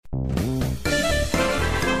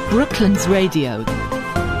Brooklands Radio.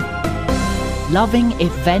 Loving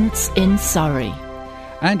events in Surrey.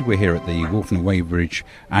 And we're here at the Walton and Weybridge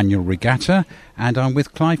Annual Regatta, and I'm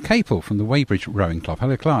with Clive Capel from the Weybridge Rowing Club.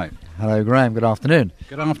 Hello, Clive. Hello, Graham. Good afternoon.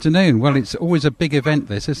 Good afternoon. Well, it's always a big event,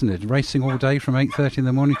 this, isn't it? Racing all day from 8:30 in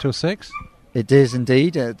the morning till 6? It is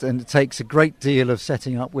indeed, and it takes a great deal of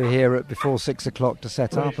setting up. We're here at before 6 o'clock to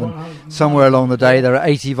set up, and somewhere along the day there are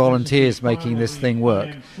 80 volunteers making this thing work.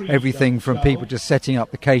 Everything from people just setting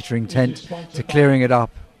up the catering tent to clearing it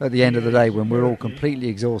up at the end of the day when we're all completely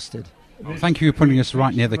exhausted. Well, thank you for putting us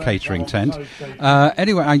right near the catering tent.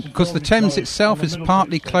 Anyway, because the Thames itself is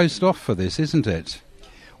partly closed off for this, isn't it?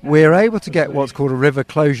 We're able to get what's called a river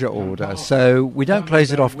closure order, so we don't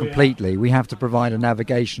close it off completely. We have to provide a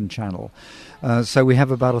navigation channel. So we have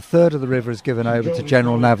about a third of the river is given over to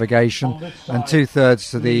general navigation and 2/3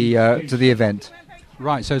 to the event.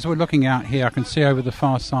 Right, so as we're looking out here, I can see over the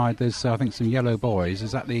far side there's, I think, some yellow buoys.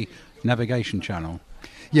 Is that the navigation channel?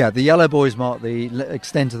 Yeah, the yellow buoys mark the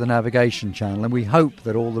extent of the navigation channel, and we hope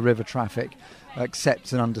that all the river traffic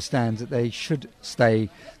accepts and understands that they should stay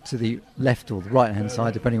to the left or the right-hand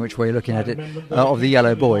side, depending which way you're looking at it, of the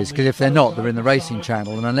yellow buoys, because if they're not, they're in the racing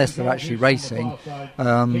channel, and unless they're actually racing,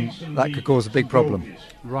 that could cause a big problem.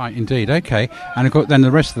 Right, indeed, okay. And of course, then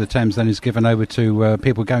the rest of the Thames then is given over to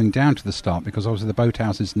people going down to the start, because obviously the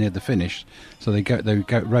boathouse is near the finish, so they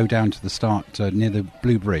row down to the start near the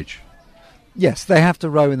Blue Bridge. Yes, they have to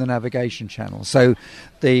row in the navigation channel. So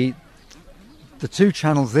the two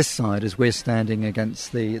channels this side, as we're standing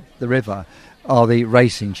against the river, are the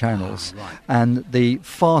racing channels. Right. And the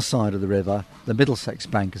far side of the river, the Middlesex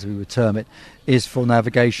bank as we would term it, is for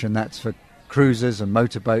navigation. That's for cruisers and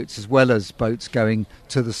motorboats, as well as boats going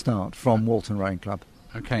to the start from Walton Rowing Club.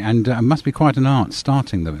 Okay, and it must be quite an art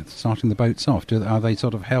starting the boats off. Are they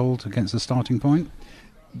sort of held against the starting point?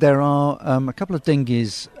 There are a couple of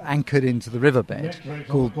dinghies anchored into the riverbed.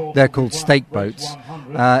 They're called stake boats.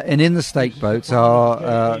 And in the stake boats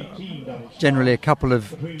are generally a couple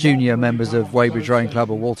of junior members of Weybridge Rowing Club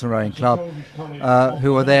or Walton Rowing Club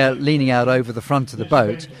who are there leaning out over the front of the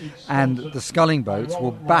boat. And the sculling boats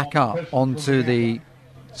will back up onto the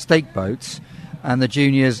stake boats, and the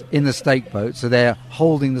juniors in the stake boats are there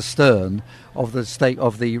holding the stern of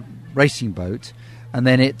the racing boat, and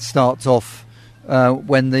then it starts off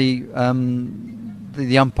when the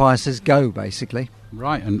umpire says go, basically.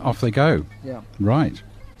 Right, and off they go. Yeah. Right.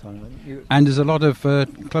 And there's a lot of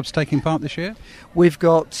clubs taking part this year? We've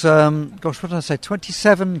got,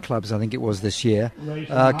 27 clubs, I think it was this year,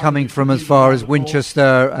 coming from as far as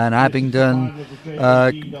Winchester and Abingdon,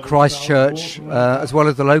 Christchurch, as well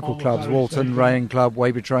as the local clubs, Walton Rowing Club,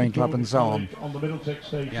 Weybridge Rowing Club, and so on.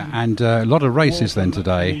 Yeah, and a lot of races then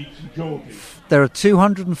today. There are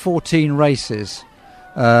 214 races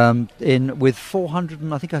with 400,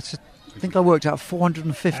 and I think I worked out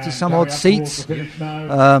 450 some odd seats.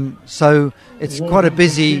 So it's quite a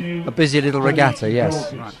busy little regatta,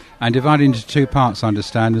 yes. Right. And divided into two parts, I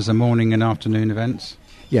understand, as a morning and afternoon events.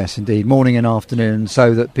 Yes, indeed, morning and afternoon,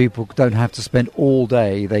 so that people don't have to spend all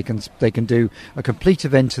day. They can do a complete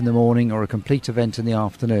event in the morning or a complete event in the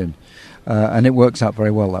afternoon, and it works out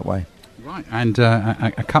very well that way. Right, and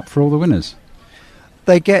a cup for all the winners.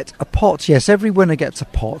 They get a pot, yes, every winner gets a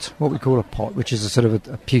pot, what we call a pot, which is a sort of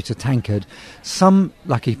a pewter tankard. Some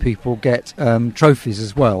lucky people get trophies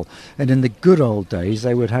as well, and in the good old days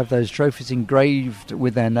they would have those trophies engraved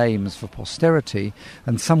with their names for posterity,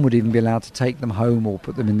 and some would even be allowed to take them home or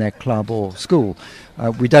put them in their club or school.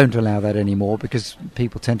 We don't allow that anymore because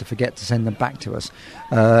people tend to forget to send them back to us,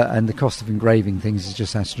 and the cost of engraving things is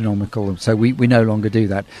just astronomical, so we no longer do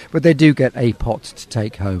that. But they do get a pot to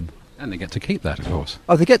take home. And they get to keep that, of course.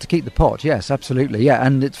 Oh, they get to keep the pot, yes, absolutely, yeah,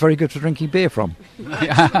 and it's very good for drinking beer from.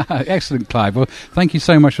 Excellent, Clive. Well, thank you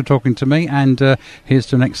so much for talking to me, and here's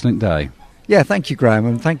to an excellent day. Yeah, thank you, Graham,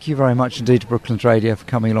 and thank you very much indeed to Brooklands Radio for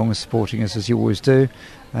coming along and supporting us as you always do,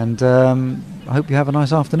 and I hope you have a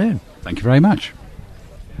nice afternoon. Thank you very much.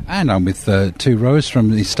 And I'm with two rowers from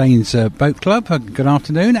the Staines Boat Club. Good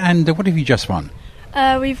afternoon, and what have you just won?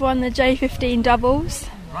 We've won the J15 doubles.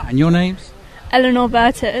 Right, and your names? Eleanor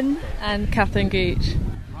Burton and Catherine Gooch.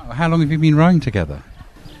 Right, how long have you been rowing together?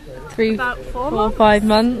 About 4 or 5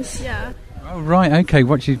 months. Yeah. Oh, right, okay.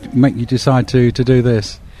 What did you make you decide to do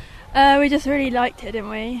this? We just really liked it,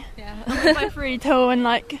 didn't we? Yeah. We're both really tall and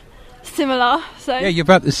similar. So yeah, you're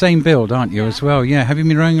about the same build, aren't you, as well? Yeah. Have you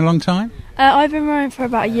been rowing a long time? I've been rowing for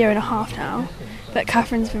about 1.5 years now. But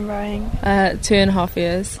Catherine's been rowing 2.5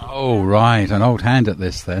 years. Oh, right, an old hand at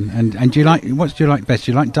this then. And do you like, what do you like best?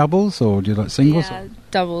 Do you like doubles or do you like singles? Yeah,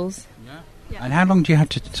 doubles. Yeah. And how long do you have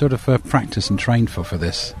to sort of practice and train for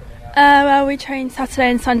this? Well, we train Saturday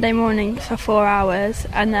and Sunday mornings for 4 hours,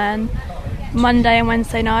 and then Monday and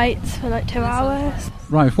Wednesday nights for like 2 hours.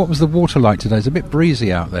 Right, what was the water like today? It's a bit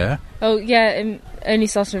breezy out there. Oh, yeah, it only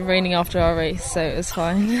started raining after our race, so it was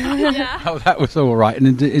fine. Oh, that was all right.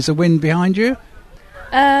 And is the wind behind you?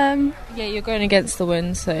 Yeah, you're going against the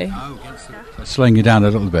wind, so... Slowing you down a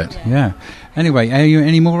little bit, yeah. Anyway, are you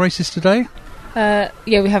any more races today? Yeah,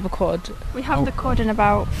 we have a quad. We have the quad in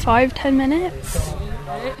about 5-10 minutes.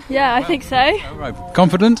 Yeah, I think so. All right.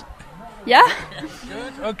 Confident? Yeah.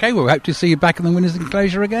 OK, we'll hope to see you back in the winners'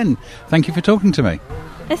 enclosure again. Thank you for talking to me.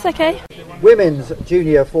 It's okay. Women's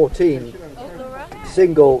Junior 14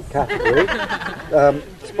 single category,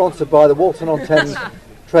 sponsored by the Walton-on-Thames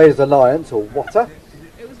Traders Alliance, or WATA,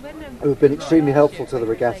 who have been extremely helpful to the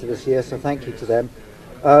regatta this year, so thank you to them.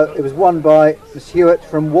 It was won by Miss Hewitt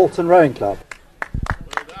from Walton Rowing Club.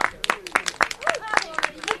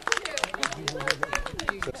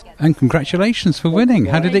 And congratulations for winning.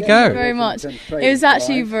 How did it go? Thank you very much. It was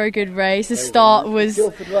actually a very good race. The start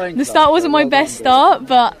wasn't my best start,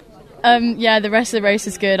 but the rest of the race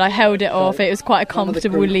was good. I held it off. It was quite a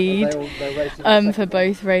comfortable lead for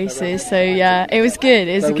both races. So yeah, it was good.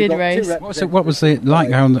 It was a good race. What was it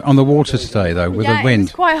like on the water today, though, with the wind? It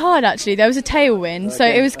was quite hard actually. There was a tailwind, so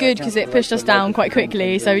it was good because it pushed us down quite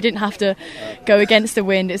quickly. So we didn't have to go against the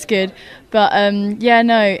wind. It's good. But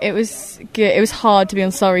it was good. It was hard to be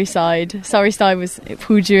on Surrey side. Surrey side it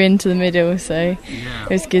pulled you into the middle, so it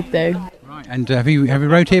was good though. Right. And have you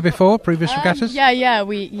rowed here before? Previous regattas?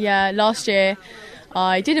 Yeah. Last year,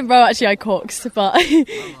 I didn't row actually. I coxed, but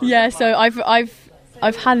yeah. So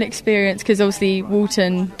I've had an experience because obviously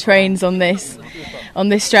Walton trains on this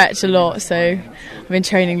stretch a lot. So I've been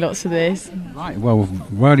training lots for this. Right. Well,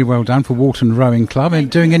 really well done for Walton Rowing Club. And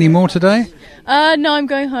doing any more today? No, I'm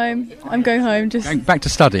going home. Just going back to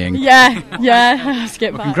studying. Yeah. I have to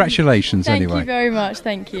get back. Congratulations, anyway. Thank you very much.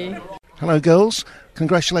 Thank you. Hello, girls.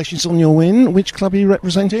 Congratulations on your win. Which club are you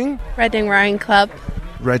representing? Reading Rowing Club.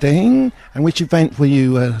 Reading. And which event were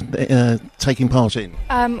you taking part in?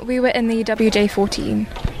 We were in the WJ14.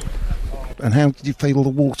 And how did you feel the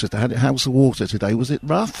water? How was the water today? Was it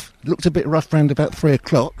rough? It looked a bit rough round about 3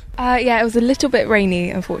 o'clock. Yeah, it was a little bit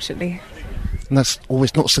rainy, unfortunately. And that's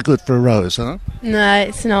always not so good for a rowers, huh? No,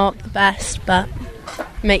 it's not the best, but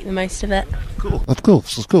make the most of it. Of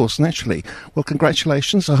course, naturally. Well,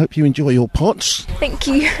 congratulations. I hope you enjoy your pots. Thank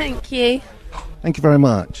you. Thank you. Thank you very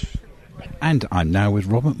much. And I'm now with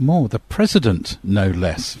Robert Moore, the President, no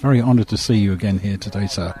less. Very honoured to see you again here today,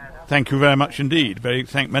 sir. Thank you very much indeed.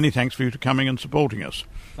 Many thanks for you coming and supporting us.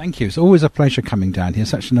 Thank you. It's always a pleasure coming down here.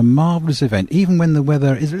 Such a marvellous event. Even when the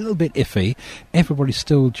weather is a little bit iffy, everybody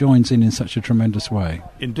still joins in such a tremendous way.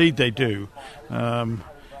 Indeed they do.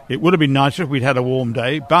 It would have been nicer if we'd had a warm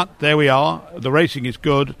day, but there we are. The racing is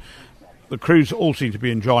good. The crews all seem to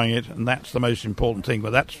be enjoying it, and that's the most important thing, but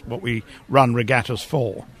that's what we run regattas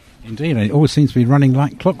for. Indeed, and it always seems to be running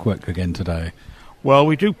like clockwork again today. Well,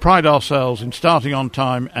 we do pride ourselves in starting on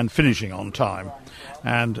time and finishing on time.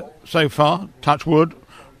 And so far, touch wood,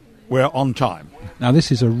 we're on time. Now,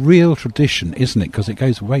 this is a real tradition, isn't it? Because it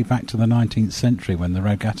goes way back to the 19th century when the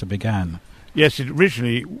regatta began. Yes, it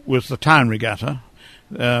originally was the town regatta,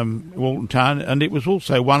 Walton Town, and it was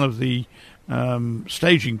also one of the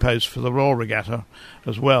staging posts for the Royal Regatta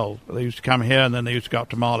as well. They used to come here, and then they used to go up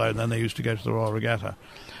to Marlow, and then they used to go to the Royal Regatta.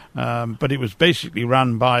 But it was basically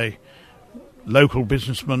run by local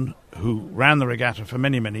businessmen who ran the regatta for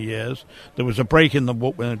many, many years. There was a break in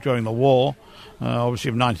during the war,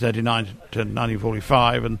 obviously from 1939 to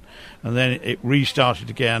 1945, and then it restarted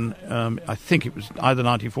again. I think it was either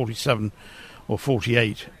 1947 or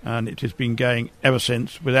 48, and it has been going ever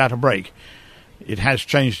since without a break. It has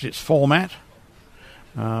changed its format.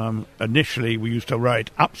 Initially, we used to row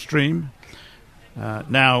it upstream.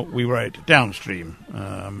 Now we row it downstream,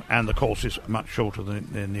 and the course is much shorter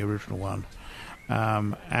than the original one.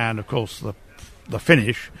 And of course, the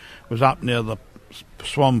finish was up near the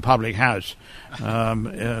Swan Public House.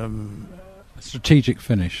 Strategic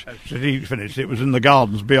finish. Strategic finish. It was in the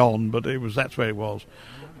gardens beyond, but that's where it was.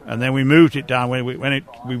 And then we moved it down when we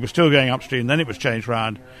were still going upstream. Then it was changed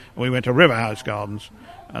round, and we went to Riverhouse Gardens.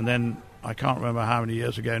 And then I can't remember how many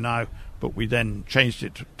years ago now, but we then changed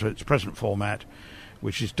it to its present format,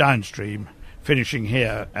 which is downstream, finishing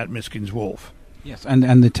here at Miskin's Wharf. Yes,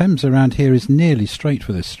 and the Thames around here is nearly straight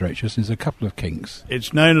for this stretch. There's a couple of kinks.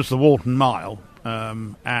 It's known as the Walton Mile,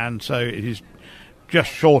 and so it is just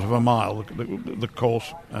short of a mile, the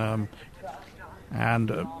course, and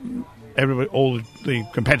everybody, all the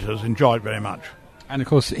competitors enjoy it very much. And of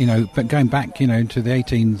course, but going back, to the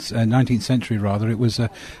 19th century rather, it was a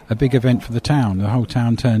big event for the town. The whole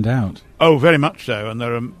town turned out. Oh, very much so. And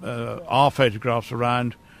there are photographs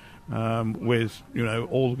around with,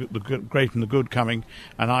 all the great and the good coming.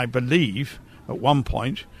 And I believe at one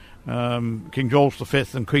point King George V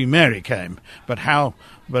and Queen Mary came.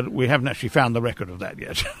 But we haven't actually found the record of that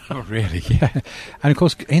yet. Oh, really? Yeah. And of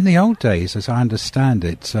course, in the old days, as I understand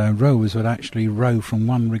it, rowers would actually row from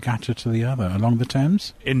one regatta to the other along the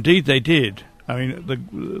Thames. Indeed, they did. I mean,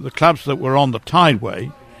 the clubs that were on the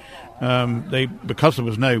Tideway, because there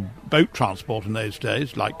was no boat transport in those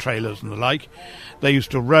days, like trailers and the like, they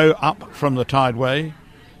used to row up from the Tideway.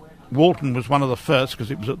 Walton was one of the first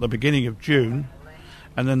because it was at the beginning of June,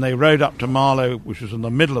 and then they rowed up to Marlow, which was in the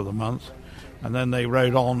middle of the month, and then they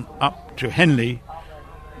rowed on up to Henley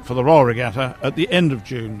for the Royal Regatta at the end of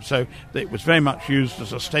June. So it was very much used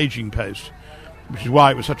as a staging post, which is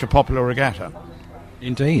why it was such a popular regatta.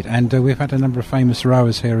 Indeed, and we've had a number of famous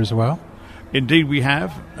rowers here as well. Indeed we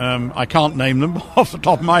have. I can't name them off the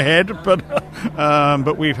top of my head,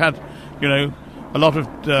 but we've had, a lot of...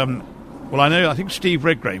 I think Steve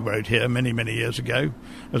Redgrave rowed here many, many years ago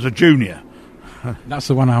as a junior. That's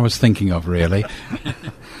the one I was thinking of, really.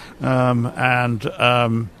 He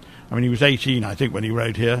was 18, I think, when he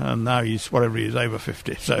rowed here, and now he's over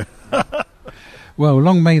 50, so... Well,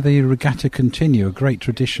 long may the regatta continue, a great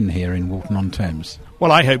tradition here in Walton-on-Thames.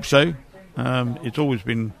 Well, I hope so. It's always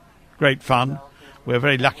been great fun. We're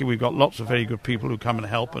very lucky we've got lots of very good people who come and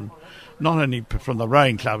help, and not only from the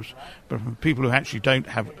rowing clubs, but from people who actually don't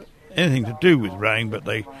have anything to do with rowing, but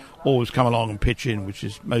they always come along and pitch in, which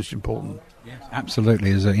is most important. Yes,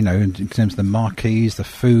 absolutely. As in terms of the marquees, the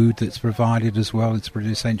food that's provided as well, it's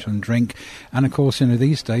pretty essential, and drink. And of course,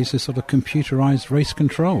 these days, there's sort of computerised race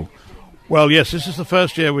control. Well, yes, this is the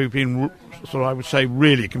first year we've been, I would say,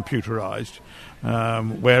 really computerised,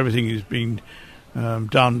 where everything is being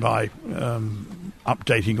done by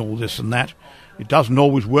updating all this and that. It doesn't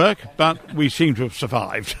always work, but we seem to have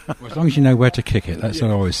survived. Well, as long as you know where to kick it, that's what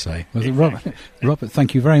I always say. Well, Robert,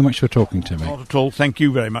 thank you very much for talking to me. Not at all. Thank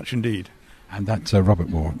you very much indeed. And that's Robert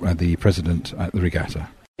Moore, the president at the regatta.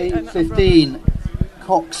 15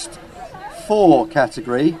 Coxed 4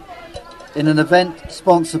 category in an event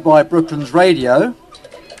sponsored by Brooklands Radio.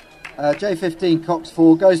 J15 Coxed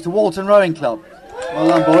 4 goes to Walton Rowing Club. Well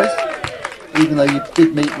done, boys. Even though you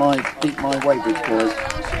did beat my Weybridge boys.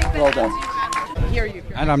 Well done.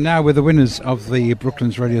 And I'm now with the winners of the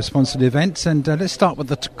Brooklands Radio sponsored events, and let's start with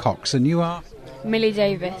the Cox. And you are? Millie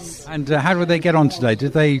Davis. And how did they get on today?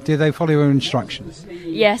 Did they follow your instructions?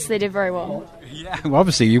 Yes, they did very well. Yeah, well,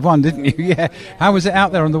 obviously you won, didn't you? Yeah. How was it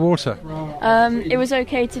out there on the water? It was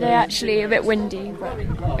okay today, actually. A bit windy, but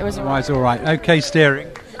it was all right. It's all right. Okay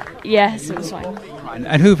steering? Yes, it was fine. Right.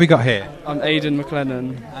 And who have we got here? I'm Aidan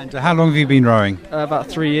McLennan. And how long have you been rowing? About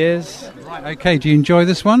 3 years. Right. Okay. Do you enjoy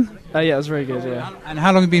this one? Yeah, it was very good, yeah. And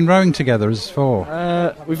how long have you been rowing together as for?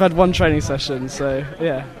 We've had one training session, so,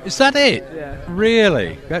 yeah. Is that it? Yeah.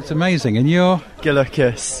 Really? That's amazing. And you're?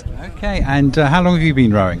 Gilakis. Okay, and how long have you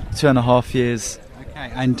been rowing? 2.5 years.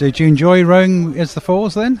 Okay, and did you enjoy rowing as the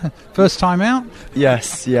fours then? First time out?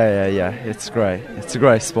 Yes, yeah. It's great. It's a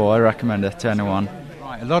great sport. I recommend it to anyone.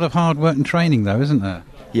 Right, a lot of hard work and training though, isn't there?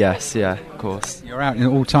 Yes, yeah, of course. You're out in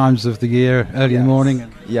all times of the year, early in the morning?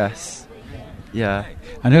 Yes, yeah.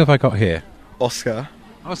 And who have I got here? Oscar.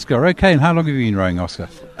 Oscar, okay. And how long have you been rowing, Oscar?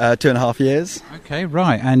 2.5 years. Okay,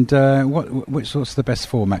 right. And what's the best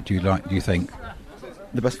format do you think?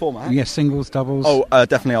 The best format? Yes, singles, doubles. Oh,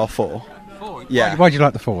 definitely our 4. 4? Yeah. Why do you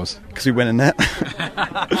like the 4s? Because we win in it.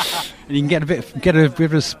 And you can get a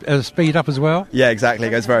bit of speed up as well. Yeah, exactly.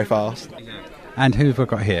 It goes very fast. And who have I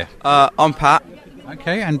got here? I'm Pat.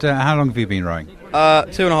 Okay, and how long have you been rowing?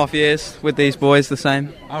 2.5 years with these boys, the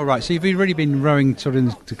same. Oh, right, so you've really been rowing sort of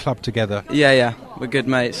in the club together? Yeah, we're good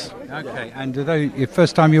mates. Okay, and your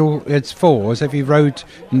first time it's 4s, have you rowed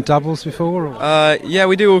in doubles before? Or? Yeah,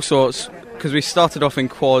 we do all sorts, because we started off in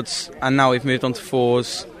quads, and now we've moved on to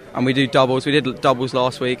 4s, and we do doubles. We did doubles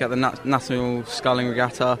last week at the National Sculling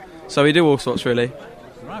Regatta, so we do all sorts, really.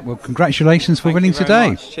 Right, well, congratulations for winning Thank you today. very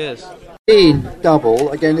much. Cheers. Double,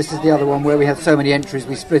 again, this is the other one where we had so many entries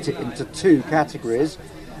we split it into 2 categories.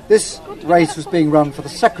 This race was being run for the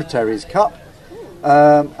Secretaries' Cup,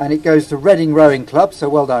 and it goes to Reading Rowing Club, so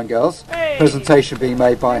well done, girls. Presentation being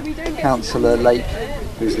made by Councillor Lake,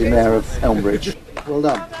 who's the Mayor of Elmbridge. Well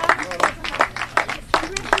done.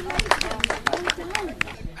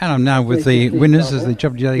 And I'm now with the winners of the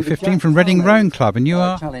WJ15 from Reading Rowing Club, and you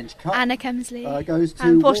are? Anna Kemsley goes to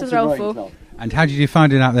and Portia Walton Rowing Rolful. Club. And how did you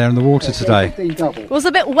find it out there in the water today? It was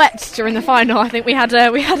a bit wet during the final. I think we had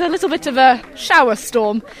a little bit of a shower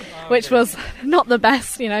storm, which was not the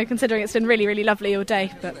best, considering it's been really, really lovely all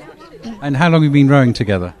day. But And how long have you been rowing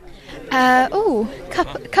together?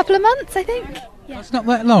 Couple of months, I think. Yeah. It's not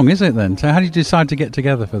that long, is it then? So how did you decide to get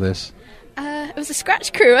together for this? It was a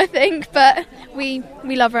scratch crew, I think, but we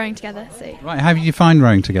love rowing together. So. Right, how did you find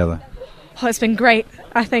rowing together? Oh, it's been great.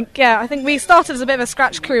 I think we started as a bit of a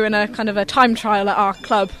scratch crew in a kind of a time trial at our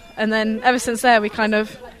club, and then ever since there we kind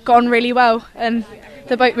of got on really well, and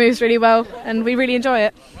the boat moves really well, and we really enjoy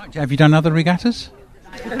it. Right, have you done other regattas?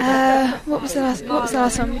 What was the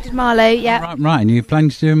last one? We did Marlow, yeah. Right, and you planning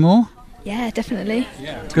to do more? Yeah, definitely.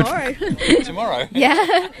 Yeah. Tomorrow. Tomorrow?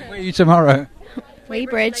 Yeah. Where are you tomorrow?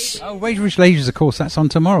 Weybridge. Oh, Weybridge Ladies, of course, that's on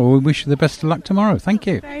tomorrow. We wish you the best of luck tomorrow. Thank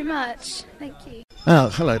you. Very much. Thank you.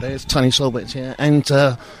 Hello there, it's Tony Solbert here, and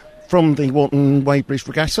from the Walton Weybridge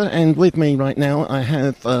Regatta, and with me right now I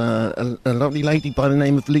have a lovely lady by the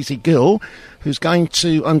name of Lizzie Gill, who's going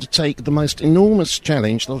to undertake the most enormous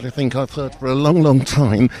challenge that I think I've heard for a long, long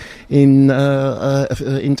time in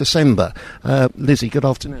December. Lizzie, good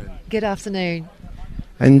afternoon. Good afternoon.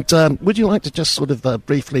 And would you like to just sort of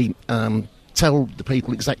briefly tell the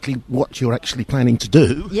people exactly what you're actually planning to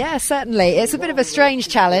do? Yeah, certainly. It's a bit of a strange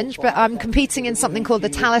challenge, but I'm competing in something called the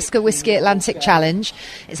Talisker Whisky Atlantic Challenge.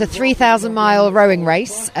 It's a 3,000-mile rowing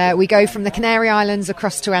race. We go from the Canary Islands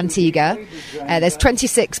across to Antigua. There's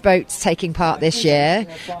 26 boats taking part this year,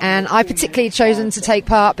 and I've particularly chosen to take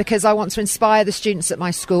part because I want to inspire the students at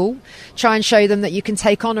my school, try and show them that you can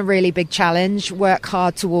take on a really big challenge, work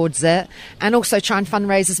hard towards it, and also try and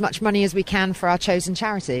fundraise as much money as we can for our chosen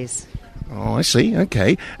charities. Oh, I see,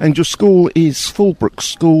 okay. And your school is Fullbrook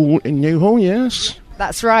School in Newhall, yes?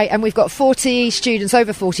 That's right, and we've got over 40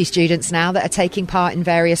 students now that are taking part in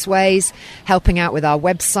various ways, helping out with our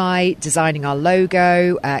website, designing our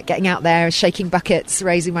logo, getting out there, shaking buckets,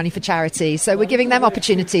 raising money for charity. So we're giving them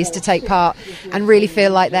opportunities to take part and really feel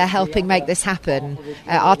like they're helping make this happen.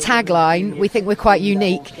 Our tagline, we think we're quite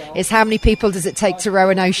unique, is how many people does it take to row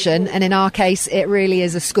an ocean? And in our case, it really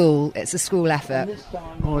is a school. It's a school effort.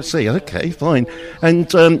 Oh, I see, okay, fine.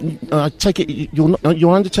 And I take it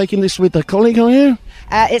you're undertaking this with a colleague, are you?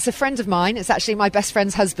 It's a friend of mine. It's actually my best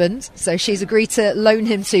friend's husband. So she's agreed to loan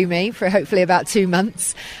him to me for hopefully about 2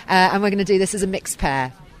 months. And we're going to do this as a mixed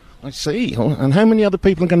pair. I see. And how many other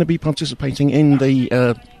people are going to be participating in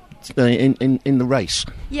the in the race?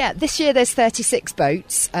 Yeah, this year there's 36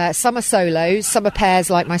 boats. Some are solos, some are pairs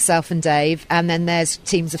like myself and Dave, and then there's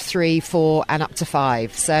teams of 3, 4 and up to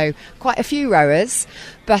 5. So quite a few rowers.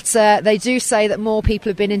 But they do say that more people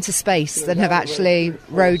have been into space than have actually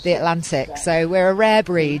rowed the Atlantic. So we're a rare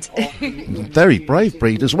breed. Very brave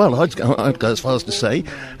breed as well, I'd go as far as to say.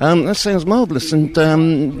 That sounds marvellous. And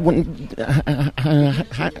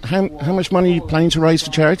how much money are you planning to raise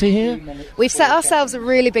for charity here? We've set ourselves a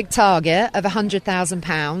really big target of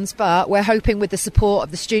 £100,000, but we're hoping with the support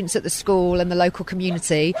of the students at the school and the local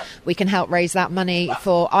community, we can help raise that money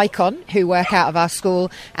for ICON, who work out of our school,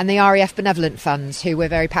 and the RAF Benevolent Fund, who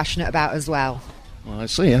we're very passionate about as well. I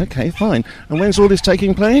see, okay, fine. And when's all this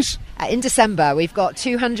taking place? In December. We've got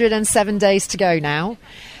 207 days to go now,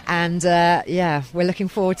 and we're looking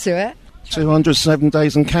forward to it. 207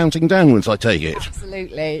 days and counting downwards, I take it.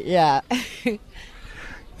 Absolutely, yeah.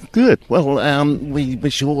 Good. Well, we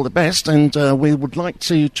wish you all the best, and we would like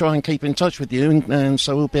to try and keep in touch with you, and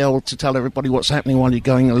so we'll be able to tell everybody what's happening while you're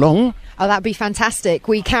going along. Oh, that'd be fantastic.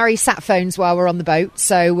 We carry sat phones while we're on the boat,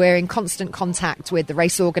 so we're in constant contact with the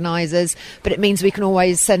race organisers, but it means we can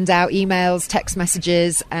always send out emails, text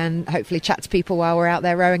messages, and hopefully chat to people while we're out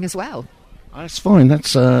there rowing as well. That's fine. That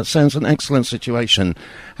sounds an excellent situation.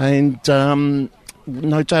 And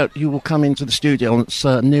no doubt you will come into the studio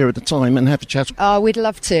nearer the time and have a chat. Oh, we'd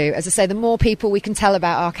love to. As I say, the more people we can tell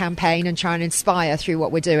about our campaign and try and inspire through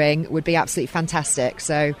what we're doing would be absolutely fantastic.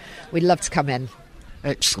 So we'd love to come in.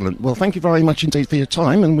 Excellent. Well, thank you very much indeed for your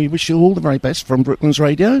time, and we wish you all the very best from Brooklands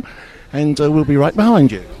Radio, and we'll be right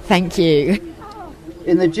behind you. Thank you.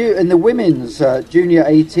 In the women's Junior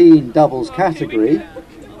 18 doubles category,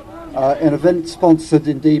 an event sponsored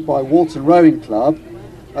indeed by Walton Rowing Club,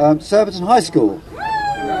 Surbiton High School.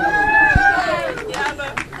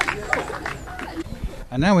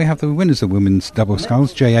 And now we have the winners of women's double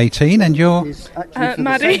sculls, J18, and you're...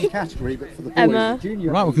 Maddie. Emma. Right,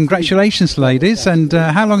 well, congratulations, ladies. And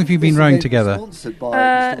how long have you been rowing together?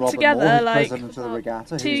 Together, like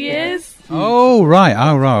 2 years. Oh, right.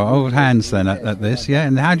 Old hands then at this, yeah.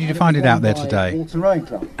 And how did you find it out there today?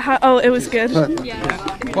 It was good.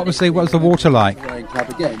 Yeah. What was the water like?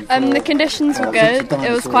 The conditions were good.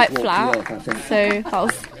 It was quite flat, so that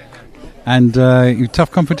was And you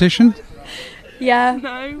tough competition? Yeah.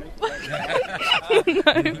 No.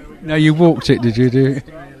 No, you walked it, did you?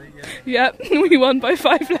 Yep, we won by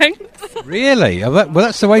 5 lengths. Really? Oh,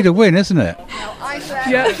 that's the way to win, isn't it?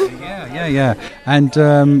 Yep. Yeah. And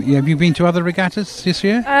have you been to other regattas this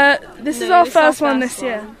year? This is our first one this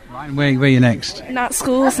year. Right, and where are you next? Nat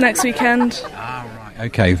Schools next weekend.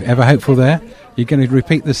 Okay, ever hopeful there? You're going to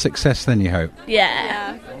repeat the success then, you hope?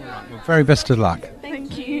 Yeah. Well, very best of luck.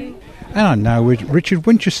 Thank you. And I'm now with Richard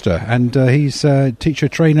Winchester, and he's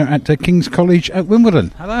teacher-trainer at King's College at Wimbledon.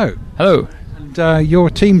 Hello. Hello. And your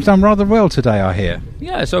team's done rather well today, I hear.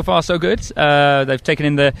 Yeah, so far so good. They've taken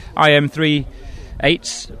in the IM3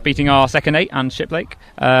 8s, beating our second 8 and Shiplake.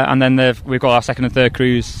 And then we've got our second and third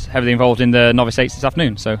crews heavily involved in the novice 8s this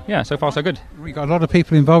afternoon. So, yeah, so far so good. We've got a lot of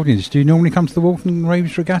people involved in this. Do you normally come to the Walton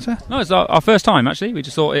Raves Regatta? No, it's our first time, actually. We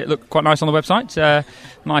just thought it looked quite nice on the website.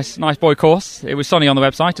 Nice boy course. It was sunny on the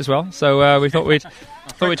website as well. So we thought we'd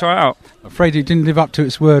try it out. Afraid it didn't live up to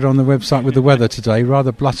its word on the website with the weather today.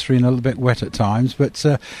 Rather blustery and a little bit wet at times. But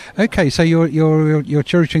okay, so you're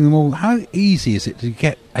cherishing them all. How easy is it to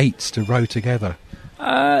get 8s to row together?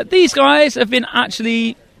 These guys have been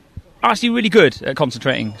actually really good at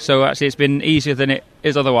concentrating. So actually, it's been easier than it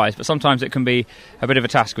is otherwise. But sometimes it can be a bit of a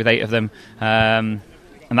task with 8 of them, and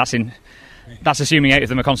that's assuming 8 of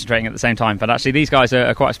them are concentrating at the same time. But actually, these guys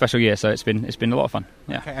are quite a special year, so it's been a lot of fun.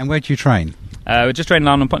 Yeah. Okay, and where do you train? We're just training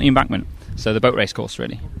down on Putney Embankment, so the boat race course,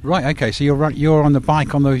 really. Right. Okay. So you're on the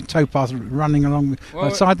bike on the towpath, running along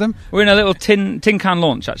beside them. We're in a little tin can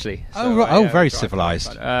launch, actually. So, right. Very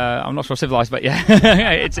civilised. I'm not sure civilised, but yeah,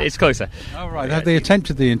 it's closer. Oh right. Have they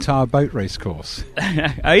attempted the entire boat race course?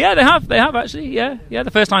 Yeah, they have. They have actually. Yeah.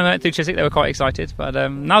 The first time I went through Chiswick, they were quite excited, but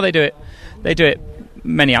now they do it. They do it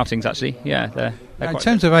many outings actually. Yeah. They're in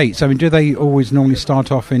terms of 8s, I mean, do they always normally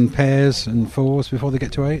start off in pairs and 4s before they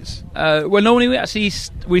get to 8s? Well, normally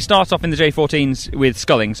we start off in the J14s with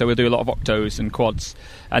sculling, so we'll do a lot of octos and quads.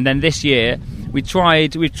 And then this year we've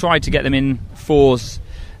tried to get them in 4s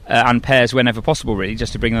and pairs whenever possible, really,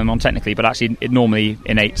 just to bring them on technically. But actually, normally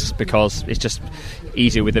in 8s because it's just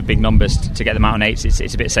easier with the big numbers to get them out in 8s.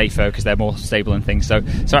 It's a bit safer because they're more stable and things. So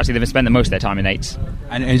actually, they've spent the most of their time in 8s.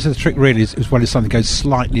 And is the trick really, as well as something goes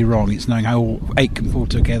slightly wrong, it's knowing how all 8 can pull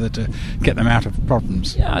together to get them out of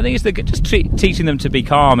problems? Yeah, I think it's just teaching them to be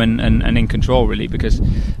calm and in control, really, because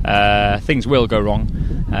things will go wrong,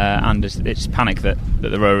 and it's panic that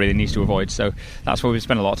the rower really needs to avoid. So that's what we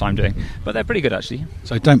spend a lot of time doing. But they're pretty good, actually.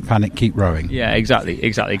 So don't panic, keep rowing. Yeah, exactly.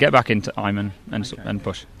 Get back into time and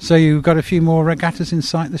push. So you've got a few more regattas in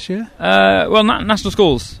sight this year? Well, National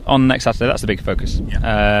Schools on next Saturday. That's the big focus.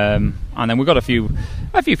 Yeah. And then we've got a few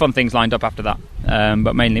fun things lined up after that.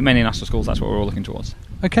 But mainly National Schools. That's what we're all looking towards.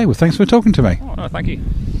 Okay. Well, thanks for talking to me. Oh, no, thank you.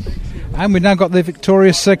 And we've now got the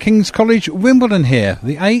victorious King's College Wimbledon here.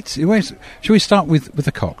 The 8. Shall we start with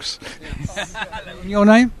the Cox? Your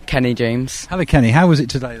name? Kenny James. Hello, Kenny. How was it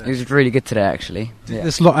today, then? It was really good today, actually. Did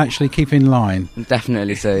this lot actually keep in line?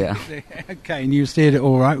 Definitely so, yeah. Okay, and you steered it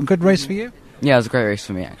all right. Good race for you? Yeah, it was a great race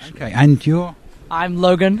for me, actually. Okay, and you're? I'm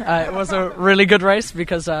Logan. It was a really good race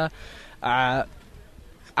because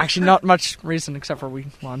actually not much reason except for we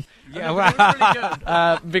won. Yeah,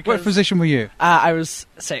 well, because what position were you? I was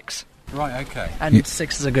 6. Right, okay. And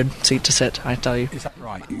 6 is a good seat to sit, I tell you. Is that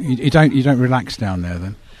right? You don't relax down there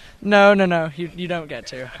then? No. You don't get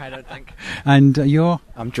to, I don't think. And you're?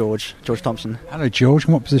 I'm George Thompson. Hello, George.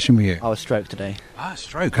 And what position were you? I was stroke today.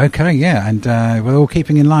 Stroke. Okay, yeah. And we're all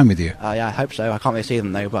keeping in line with you? Yeah, I hope so. I can't really see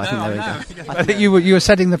them though, but I think they were. I think you were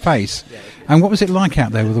setting the pace. Yeah. And what was it like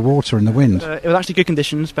out there with the water and the wind? It was actually good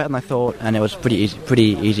conditions, better than I thought, and it was pretty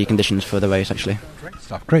easy conditions for the race actually.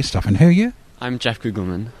 Great stuff. And who are you? I'm Jeff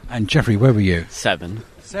Kugelman. And Jeffrey, where were you? 7.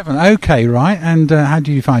 7. Okay, right. And how did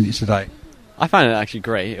you find it today? I found it actually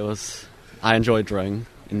great. I enjoyed rowing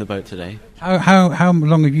in the boat today. How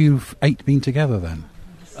long have you 8 been together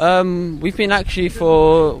then? We've been actually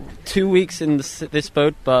for 2 weeks in this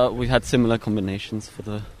boat, but we've had similar combinations for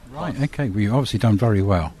the... Right, okay. Well, you've obviously done very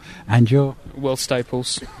well. And you're? Will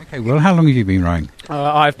Staples. Okay, well, how long have you been rowing?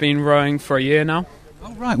 I've been rowing for a year now.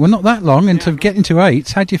 Oh, right. Well, not that long. And to get into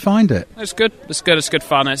 8s, how do you find it? It's good. It's good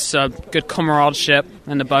fun. It's good comradeship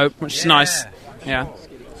in the boat, which is nice. Yeah.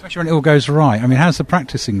 Especially when it all goes right. I mean, how's the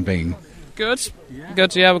practicing been? Good.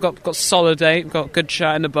 Good, yeah. We've got solid 8. We've got good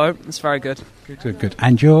chat in the boat. It's very good. Good.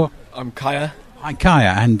 And you're? I'm Kaya. Hi,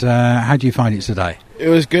 Kaya. And how do you find it today? It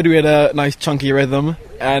was good. We had a nice chunky rhythm,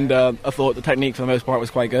 and I thought the technique for the most part was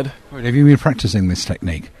quite good. Right, have you been practicing this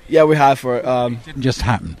technique? Yeah, we have. It didn't just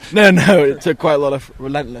happen? No, it took quite a lot of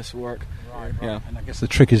relentless work. Right. Yeah. And I guess the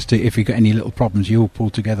trick is to, if you get any little problems, you all pull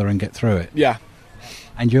together and get through it. Yeah.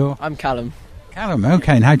 And you're? I'm Callum. Callum,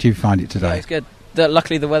 okay, and how do you find it today? It's good.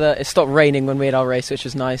 Luckily the weather, it stopped raining when we had our race, which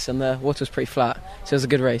was nice, and the water was pretty flat, so it was a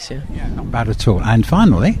good race, yeah. Not bad at all. And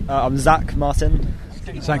finally? I'm Zach Martin.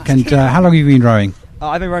 Zach, and how long have you been rowing?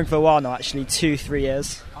 I've been rowing for a while now, actually, 2-3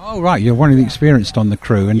 years. Oh, right, you're one of the experienced on the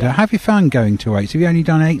crew, and how have you found going to 8s? Have you only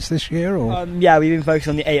done 8s this year? Or? Yeah, we've been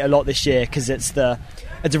focusing on the 8 a lot this year, because it's a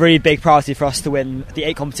really big priority for us to win the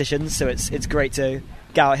 8 competitions, so it's great to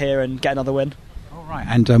get out here and get another win. All right,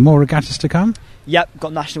 and more regattas to come? Yep,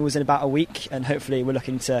 got nationals in about a week, and hopefully we're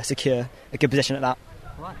looking to secure a good position at that.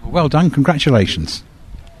 Well done, congratulations.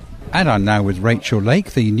 And I'm now with Rachel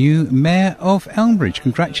Lake, the new Mayor of Elmbridge.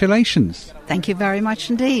 Congratulations. Thank you very much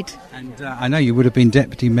indeed. And I know you would have been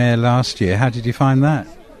Deputy Mayor last year. How did you find that?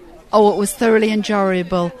 Oh, it was thoroughly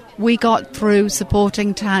enjoyable. We got through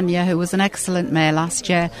supporting Tanya, who was an excellent mayor last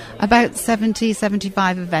year, about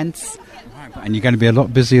 75 events. And you're going to be a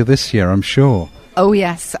lot busier this year, I'm sure. Oh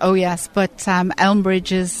yes, but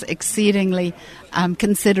Elmbridge is exceedingly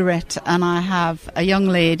considerate, and I have a young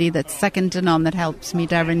lady that's second to none that helps me,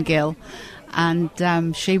 Darren Gill, and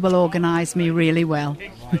she will organise me really well.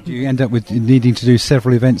 Do you end up with needing to do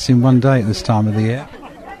several events in one day at this time of the year?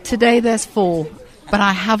 Today there's 4, but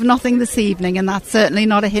I have nothing this evening, and that's certainly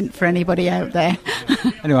not a hint for anybody out there.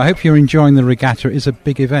 Anyway, I hope you're enjoying the regatta. It is a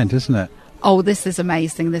big event, isn't it? Oh, this is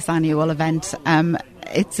amazing, this annual event.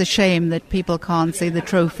 It's a shame that people can't see the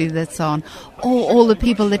trophy that's on. All the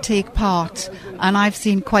people that take part. And I've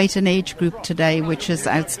seen quite an age group today, which is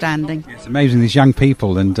outstanding. It's amazing, these young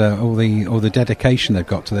people and all the dedication they've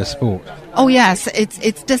got to their sport. Oh, yes,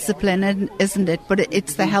 it's discipline, isn't it? But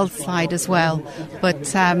it's the health side as well.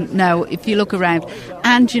 But no, if you look around,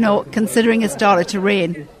 and, you know, considering it started to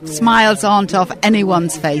rain, smiles aren't off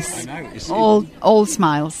anyone's face. All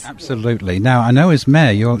smiles. Absolutely. Now, I know as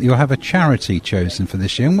Mayor, you'll have a charity chosen for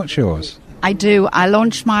this year. And what's yours? I do. I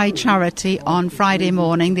launched my charity on Friday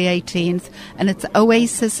morning, the 18th, and it's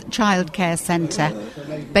Oasis Childcare Centre,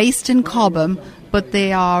 based in Cobham, but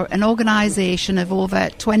they are an organisation of over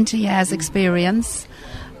 20 years' experience.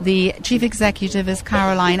 The chief executive is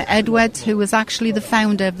Caroline Edwards, who was actually the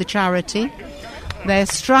founder of the charity. Their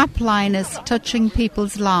strapline is touching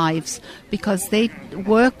people's lives, because they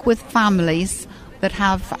work with families that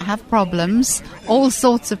have problems, all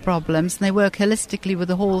sorts of problems, and they work holistically with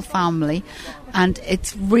the whole family, and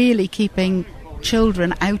it's really keeping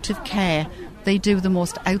children out of care. They do the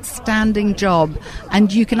most outstanding job,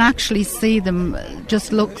 and you can actually see them,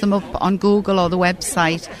 just look them up on Google or the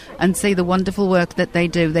website and see the wonderful work that they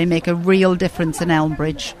do. They make a real difference in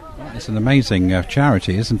Elmbridge. It's an amazing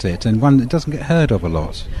charity, isn't it? And one that doesn't get heard of a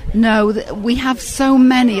lot. No, we have so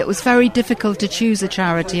many. It was very difficult to choose a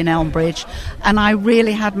charity in Elmbridge, and I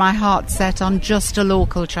really had my heart set on just a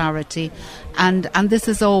local charity. And this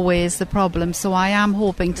is always the problem. So I am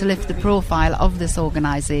hoping to lift the profile of this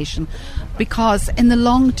organisation, because in the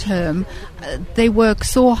long term, they work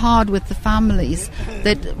so hard with the families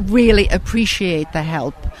that really appreciate the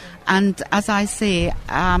help. And as I say,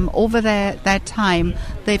 over their time,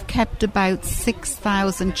 they've kept about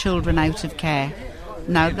 6,000 children out of care.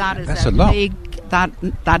 Now that's a lot.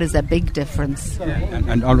 That is a big difference. Yeah.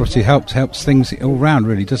 And obviously helps things all round,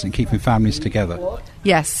 really, doesn't it? Keeping families together.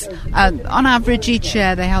 Yes. On average, each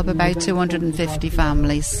year they help about 250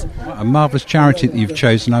 families. A marvellous charity that you've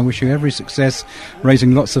chosen. I wish you every success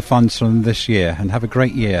raising lots of funds for them this year, and have a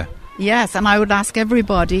great year. Yes, and I would ask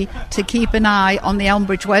everybody to keep an eye on the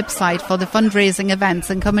Elmbridge website for the fundraising events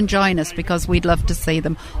and come and join us, because we'd love to see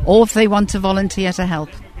them, or if they want to volunteer to help.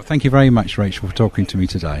 Well, thank you very much, Rachel, for talking to me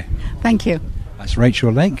today. Thank you. That's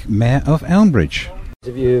Rachel Lake, Mayor of Elmbridge.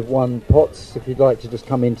 If you've won pots, if you'd like to just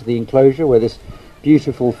come into the enclosure where this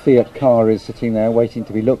beautiful Fiat car is sitting there waiting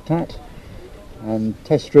to be looked at and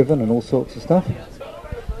test driven and all sorts of stuff.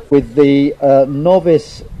 With the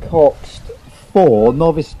Novice Cox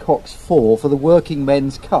 4 for the Working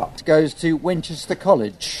Men's Cup. It goes to Winchester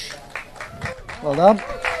College. Well done.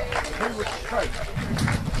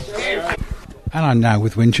 And I'm now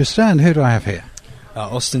with Winchester, and who do I have here?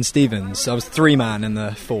 Austin Stevens. I was 3-man in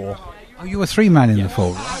the 4. Oh, you were 3-man in the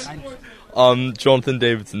 4? Jonathan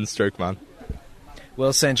Davidson, strokeman.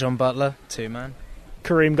 Will St. John Butler, 2-man.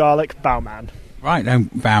 Kareem Garlick, bowman. Right,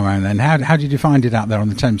 bowman then. How did you find it out there on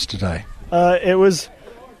the Thames today? It was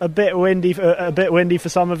a bit windy for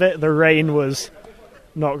some of it. The rain was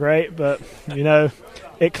not great, but you know,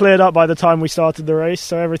 it cleared up by the time we started the race,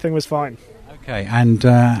 so everything was fine. Okay, and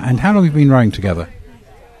how long have you been rowing together?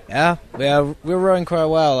 Yeah, we're rowing quite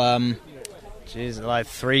well. Like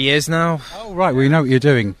 3 years now. Oh, right, we know what you're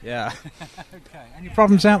doing. Yeah. Okay. Any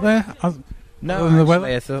problems out there? No, the weather?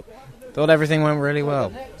 I thought everything went really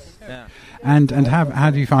well. Yeah. And how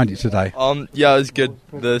do you find it today? Yeah, it was good.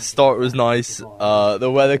 The start was nice.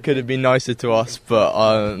 The weather could have been nicer to us, but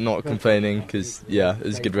I'm not complaining because it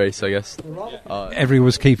was a good race, I guess. Everyone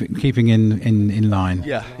was keeping in line.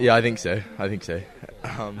 Yeah, I think so.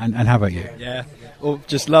 And how about you? Yeah, well,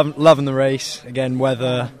 just loving the race. Again,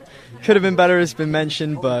 weather could have been better, as been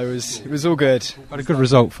mentioned, but it was all good. Got a good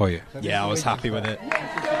result for you. Yeah, I was happy with it.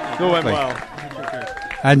 It all went well.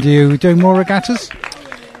 And you doing more regattas?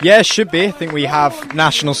 Yeah, should be. I think we have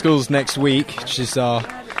national schools next week, which is our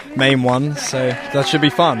main one, so that should be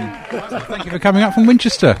fun. Thank you for coming up from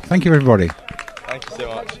Winchester. Thank you, everybody. Thank you so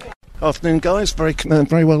much. Afternoon, guys.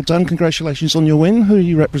 Very well done. Congratulations on your win. Who are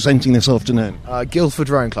you representing this afternoon? Guildford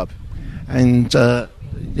Rowing Club. And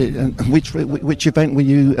which event were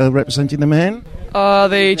you representing them in?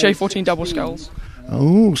 The J14 double sculls.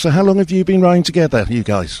 Oh, so how long have you been rowing together, you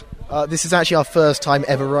guys? This is actually our first time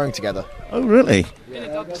ever rowing together. Oh, really?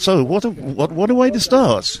 So what a way to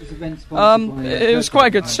start. It was quite a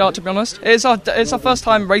good start, to be honest. It's our first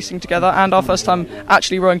time racing together and our first time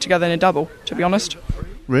actually rowing together in a double, to be honest.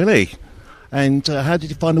 Really? And how did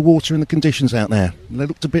you find the water and the conditions out there? They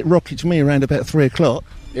looked a bit rocky to me around about 3 o'clock.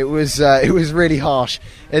 It was really harsh.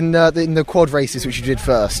 In the quad races, which you did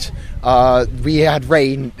first, we had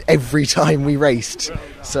rain every time we raced,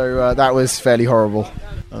 so that was fairly horrible.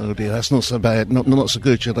 Oh dear, that's not so bad, not so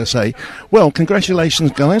good, should I say. Well,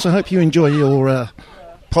 congratulations, guys. I hope you enjoy your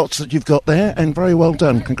pots that you've got there, and very well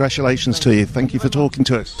done. Congratulations to you. Thank you for talking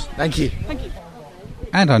to us. Thank you.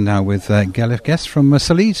 And I'm now with Galif Guest from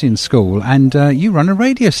Salesian School, and you run a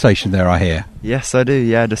radio station there, I hear. Yes, I do,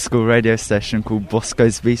 yeah, the school radio station called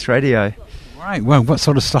Bosco's Beat Radio. Right, well, what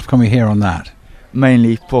sort of stuff can we hear on that?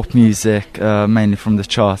 Mainly pop music, mainly from the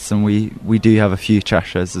charts, and we do have a few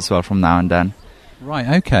trash shows as well from now and then. Right,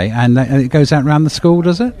 okay, and it goes out around the school,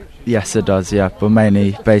 does it? Yes, it does, yeah, but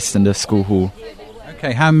mainly based in the school hall.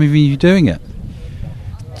 Okay, how many of you doing it?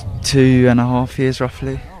 2.5 years,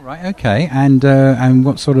 roughly. Right, okay, and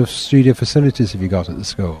what sort of studio facilities have you got at the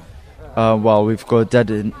school? Well, we've got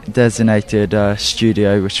a designated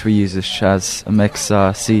studio which we use as a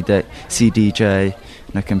mixer, CDJ,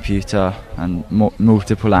 and a computer, and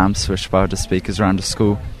multiple amps which power the speakers around the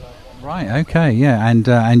school. Right, okay, yeah,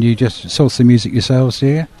 and you just source the music yourselves, do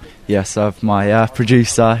you? Yes, I have my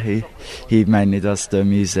producer. He mainly does the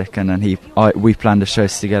music, and then we plan the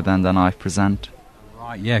shows together, and then I present.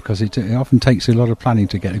 Right, yeah, because it often takes a lot of planning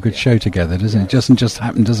to get a good show together, doesn't it? It doesn't just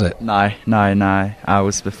happen, does it? No.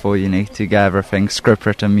 Hours before you need to get everything script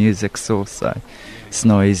written, music source, so it's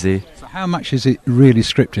not easy. So how much is it really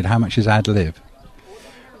scripted? How much is ad-lib?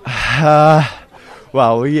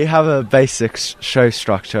 Well, we have a basic show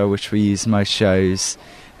structure which we use most shows,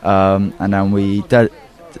 and then we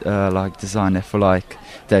design it for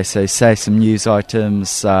say some news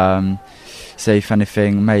items, say if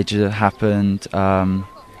anything major happened,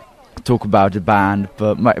 talk about the band,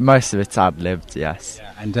 but most of it's ad-libbed, yes.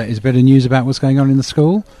 Yeah, and is a bit of news about what's going on in the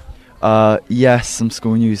school? Yes, some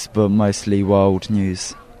school news, but mostly world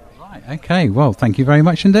news. Right, okay, well, thank you very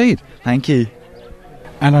much indeed. Thank you.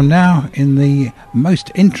 And I'm now in the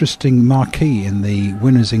most interesting marquee in the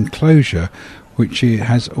winner's enclosure, which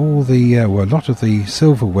has all the, a lot of the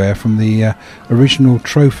silverware from the original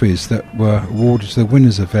trophies that were awarded to the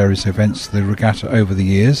winners of various events, the regatta over the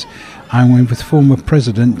years. I'm with former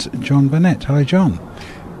President John Burnett. Hello, John.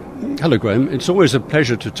 Hello, Graham. It's always a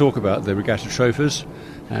pleasure to talk about the regatta trophies,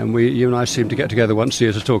 and you and I seem to get together once a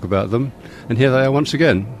year to talk about them, and here they are once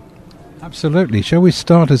again. Absolutely. Shall we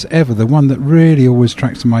start as ever? The one that really always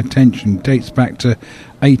attracts my attention dates back to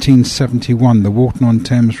 1871, the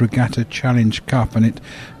Walton-on-Thames Regatta Challenge Cup, and it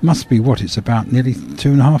must be, it's about nearly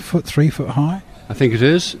 2.5 foot, 3 foot high? I think it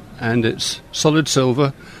is, and it's solid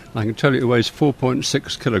silver. I can tell you it weighs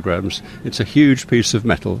 4.6 kilograms. It's a huge piece of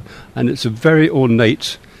metal, and it's a very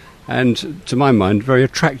ornate and, to my mind, very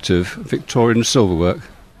attractive Victorian silverwork.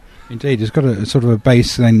 Indeed, it's got a sort of a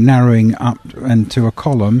base then narrowing up and to a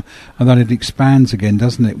column, and then it expands again,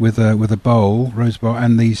 doesn't it, with a bowl, rose bowl,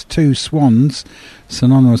 and these two swans,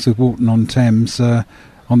 synonymous with Walton-on-Thames,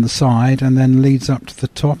 on the side, and then leads up to the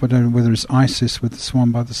top. I don't know whether it's Isis with the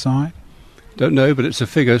swan by the side. Don't know, but it's a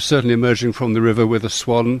figure certainly emerging from the river with a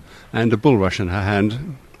swan and a bulrush in her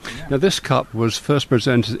hand. Yeah. Now, this cup was first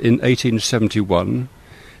presented in 1871,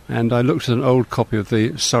 and I looked at an old copy of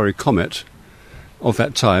the Surrey Comet of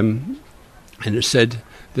that time, and it said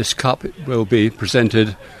this cup will be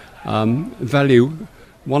presented value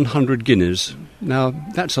 100 guineas. Now,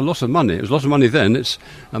 that's a lot of money. It was a lot of money then. It's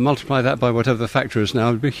multiply that by whatever the factor is now.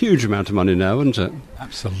 It would be a huge amount of money now, wouldn't it?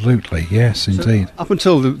 Absolutely, yes, indeed. So, up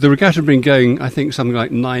until the regatta had been going, I think, something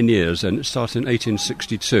like 9 years, and it started in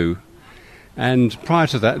 1862. And prior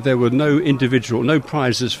to that, there were no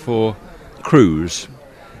prizes for crews.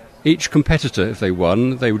 Each competitor, if they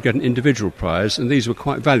won, they would get an individual prize, and these were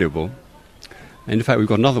quite valuable. And in fact, we've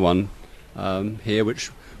got another one here,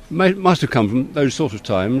 which must have come from those sort of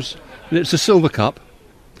times. And it's a silver cup,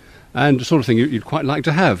 and the sort of thing you'd quite like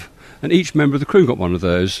to have. And each member of the crew got one of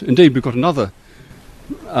those. Indeed, we've got another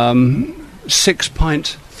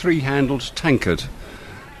 6-pint, 3-handled tankard,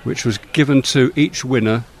 which was given to each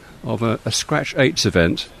winner of a Scratch 8s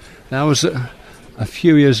event. That was a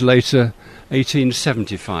few years later,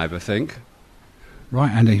 1875, I think.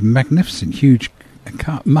 Right, and a magnificent, huge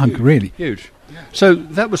mug, really. Huge. So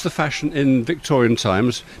that was the fashion in Victorian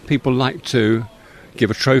times. People liked to give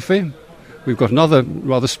a trophy. We've got another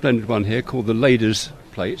rather splendid one here called the Ladies'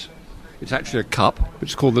 Plate. It's actually a cup, but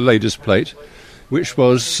it's called the Ladies' Plate, which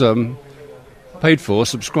was paid for,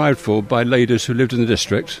 subscribed for by ladies who lived in the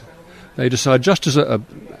district. They decided, just as a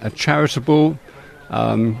charitable,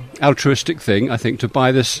 altruistic thing, I think, to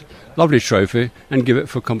buy this lovely trophy and give it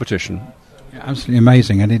for competition. Yeah, absolutely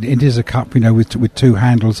amazing, and it is a cup, with 2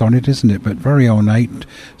 handles on it, isn't it? But very ornate,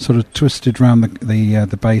 sort of twisted around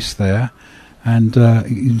the base there, and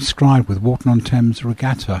inscribed with Walton-on-Thames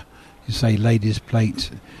Regatta. You say Ladies'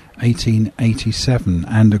 Plate 1887,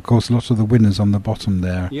 and of course lots of the winners on the bottom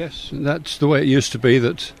there. Yes, that's the way it used to be,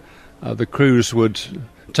 that the crews would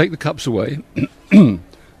take the cups away,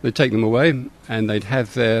 they'd take them away, and they'd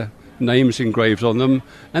have their names engraved on them,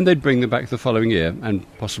 and they'd bring them back the following year and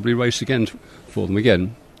possibly race again for them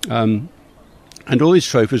again. And all these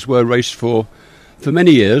trophies were raced for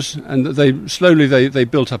many years, and they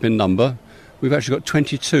built up in number. We've actually got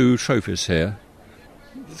 22 trophies here.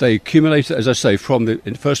 They accumulated, as I say, from the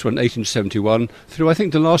first one, 1871, through, I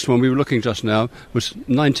think the last one we were looking just now was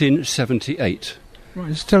 1978. Right,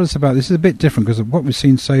 just tell us about this. It's a bit different because what we've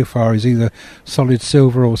seen so far is either solid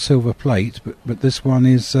silver or silver plate, but this one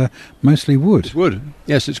is mostly wood. It's wood.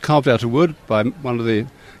 Yes, it's carved out of wood by one of the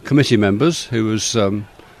committee members who was a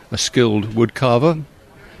skilled wood carver,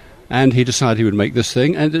 and he decided he would make this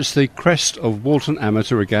thing, and it's the crest of Walton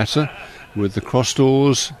Amateur Regatta with the crossed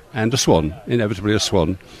oars and a swan, inevitably a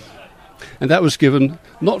swan. And that was given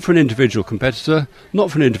not for an individual competitor, not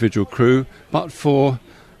for an individual crew, but for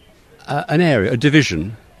an area, a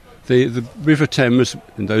division. The River Thames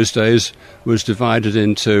in those days was divided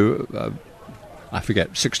into,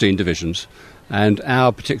 16 divisions. And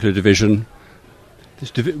our particular division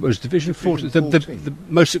was Division 14, the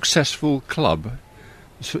most successful club.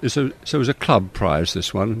 So it was a club prize,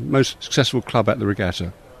 this one, most successful club at the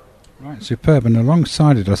regatta. Right, superb. And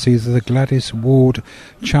alongside it I see the Gladys Ward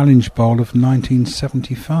Challenge Bowl of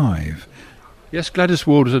 1975. Yes, Gladys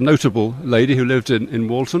Ward was a notable lady who lived in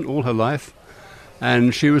Walton all her life,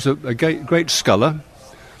 and she was a great sculler,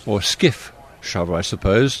 or skiff shover, I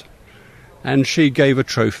suppose, and she gave a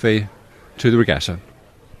trophy to the regatta.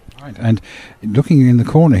 Right, and looking in the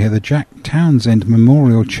corner here, the Jack Townsend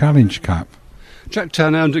Memorial Challenge Cup. Jack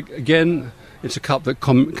Townsend, again, it's a cup that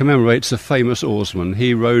commemorates a famous oarsman.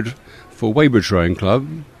 He rowed for Weybridge Rowing Club,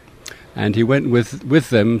 and he went with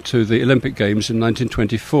them to the Olympic Games in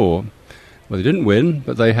 1924. Well, they didn't win,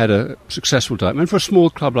 but they had a successful time. And for a small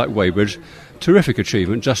club like Weybridge, terrific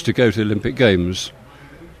achievement just to go to the Olympic Games.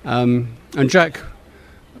 And Jack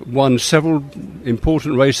won several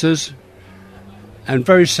important races, and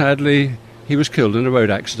very sadly, he was killed in a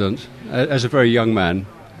road accident as a very young man.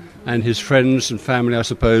 And his friends and family, I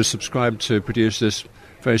suppose, subscribed to produce this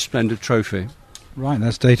very splendid trophy. Right,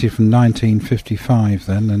 that's dated from 1955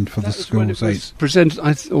 then, and for the school's eight.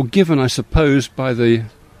 Presented or given, I suppose, by the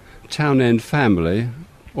Townend family,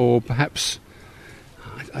 or perhaps,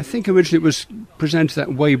 I think originally it was presented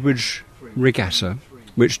at Weybridge Regatta,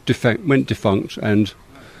 which went defunct, and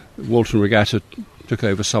Walton Regatta took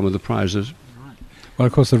over some of the prizes. Well,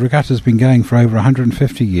 of course, the regatta's been going for over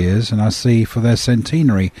 150 years, and I see for their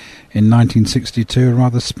centenary in 1962 a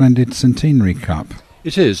rather splendid centenary cup.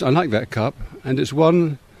 It is. I like that cup, and it's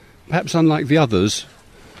one, perhaps unlike the others,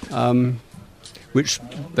 which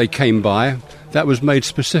they came by, that was made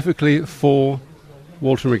specifically for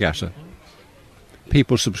Walton Regatta.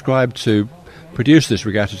 People subscribed to produce this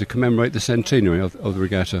regatta to commemorate the centenary of the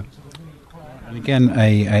regatta. And again,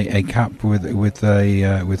 a cup with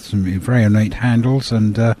some very ornate handles,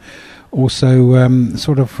 and also it's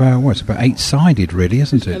about 8-sided, really,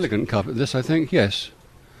 isn't it? Elegant cup. This, I think, yes.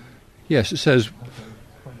 Yes, it says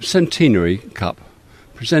Centenary Cup,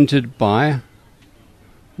 presented by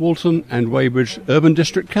Walton and Weybridge Urban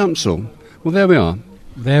District Council. Well, there we are.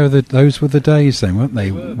 Those were the days then, weren't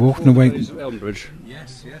they? Walton and Weybridge. Elmbridge.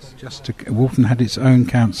 Yes. Walton had its own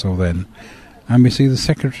council then. And we see the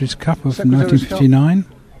Secretary's Cup of 1959.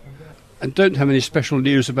 don't have any special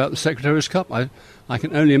news about the Secretary's Cup. I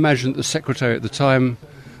can only imagine that the Secretary at the time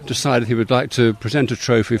decided he would like to present a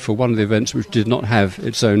trophy for one of the events which did not have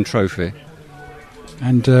its own trophy.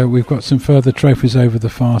 And we've got some further trophies over the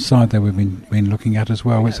far side there we've been looking at as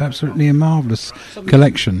well. It's absolutely a marvellous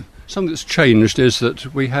collection. Something that's changed is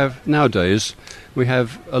that we have, nowadays, we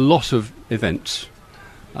have a lot of events.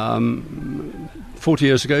 40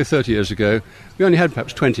 years ago, 30 years ago, we only had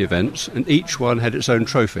perhaps 20 events, and each one had its own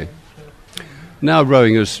trophy. Now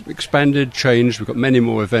rowing has expanded, changed, we've got many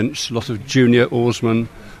more events, a lot of junior oarsmen,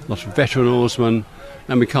 a lot of veteran oarsmen,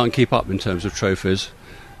 and we can't keep up in terms of trophies.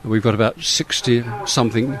 We've got about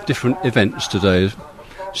 60-something different events today,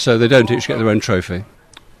 so they don't each get their own trophy.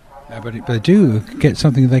 But they do get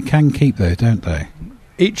something they can keep, though, don't they?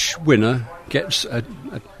 Each winner gets a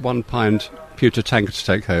 £1 pewter tanker to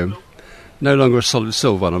take home. No longer a solid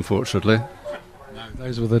silver one, unfortunately.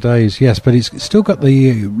 Those were the days, yes, but it's still got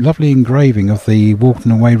the lovely engraving of the Walton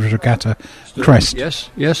and Weybridge Regatta crest.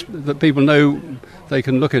 Yes, that people know, they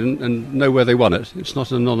can look at it and know where they won it. It's not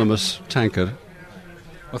an anonymous tanker.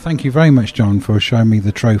 Well, thank you very much, John, for showing me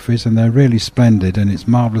the trophies, and they're really splendid, and it's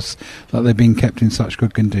marvellous that they've been kept in such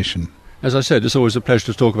good condition. As I said, it's always a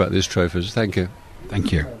pleasure to talk about these trophies. Thank you.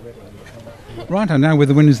 Thank you. Right, and now with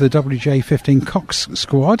the winners of the WJ15 Cox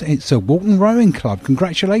squad, it's a Walton Rowing Club.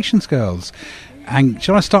 Congratulations, girls. And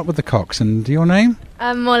shall I start with the Cox, and your name?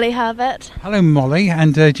 I'm Molly Herbert. Hello, Molly,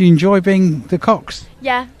 and do you enjoy being the Cox?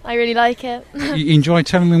 Yeah, I really like it. You enjoy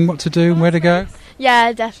telling them what to do and where to go?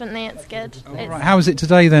 Yeah, definitely, it's good. Right. How was it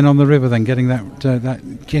today then on the river then, getting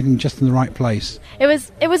getting just in the right place? It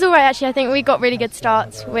was all right actually. I think we got really good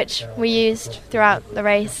starts, which we used throughout the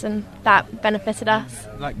race, and that benefited us.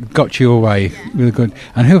 Got you away really good.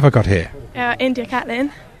 And who have I got here? India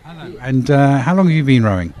Catlin. Hello. And how long have you been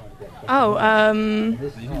rowing? Oh, I'm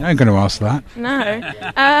not going to ask that. No.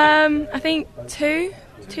 I think 2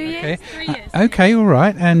 years, 3 years. Okay, all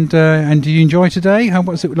right. And did you enjoy today? What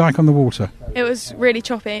was it like on the water? It was really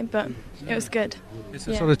choppy, but it was good. Is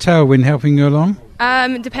the sort of tailwind helping you along?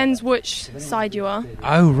 It depends which side you are.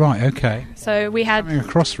 Oh, right, okay. So we had... Having a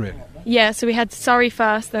cross rip. Yeah, so we had Surrey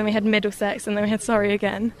first, then we had Middlesex, and then we had Surrey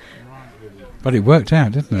again. But it worked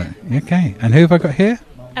out, didn't it? Okay. And who have I got here?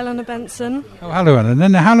 Eleanor Benson. Oh, hello, Eleanor. And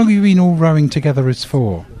then how long have you been all rowing together as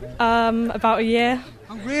for? About a year.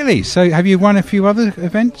 Oh, really? So have you won a few other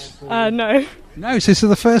events? No. No, so this is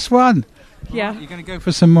the first one? Yeah. You're going to go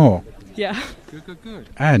for some more? Yeah. Good.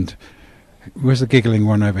 And where's the giggling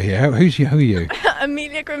one over here? Who are you?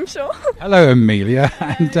 Amelia Grimshaw. Hello, Amelia.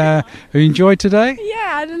 And have you enjoyed today?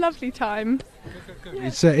 Yeah, I had a lovely time. Yeah.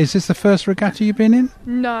 Is this the first regatta you've been in?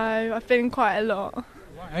 No, I've been in quite a lot.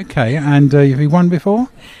 Okay, and have you won before?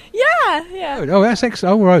 Yeah. Good. Oh, that's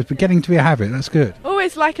excellent. Oh, right, but getting to be a habit, that's good.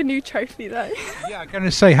 Always like a new trophy, though. Yeah, I'm going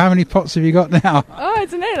to say, how many pots have you got now? Oh, I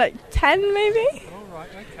don't know, like 10 maybe? All right,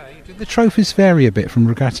 okay. Do the trophies vary a bit from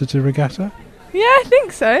regatta to regatta? Yeah, I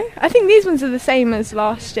think so. I think these ones are the same as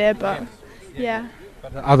last year, but yeah.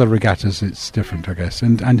 But other regattas, it's different, I guess.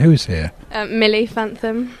 And who's here? Millie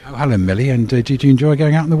Fantham. Oh, hello, Millie. And did you enjoy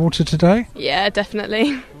going out in the water today? Yeah,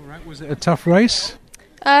 definitely. All right. Was it a tough race?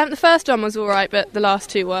 The first one was all right, but the last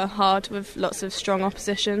two were hard with lots of strong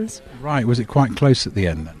oppositions. Right. Was it quite close at the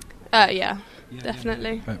end then? Yeah,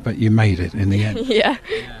 definitely. But you made it in the end. Yeah.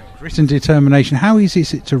 Grit and determination. How easy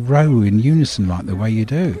is it to row in unison like the way you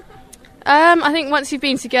do? I think once you've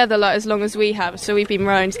been together like as long as we have, so we've been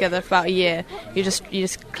rowing together for about a year, you just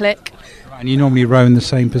click. Right, and you normally row in the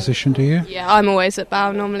same position, do you? Yeah, I'm always at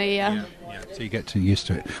bow normally, yeah. So you get used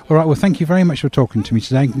to it. All right, well, thank you very much for talking to me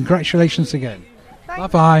today, and congratulations again.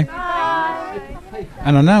 Bye-bye. Bye.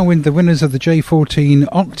 And I now win the winners of the J14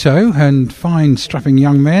 Octo, and fine strapping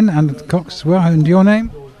young men, and the Cox as well. And your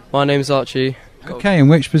name? My name's Archie. Okay, and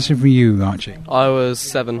which position were you, Archie? I was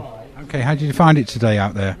 7. Okay, how did you find it today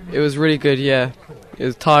out there? It was really good, yeah. It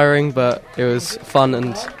was tiring, but it was fun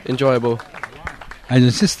and enjoyable. And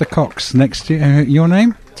is this the Cox next to you? Your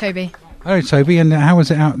name? Toby. Hello, Toby, and how was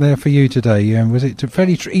it out there for you today? Was it a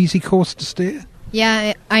fairly easy course to steer?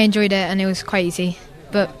 Yeah, I enjoyed it, and it was quite easy,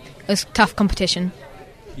 but it was tough competition.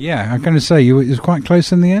 Yeah, I'm going to say, it was quite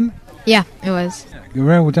close in the end? Yeah, it was.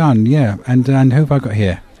 Yeah, well done, yeah. And who have I got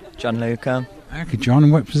here? John Luca. Okay, John,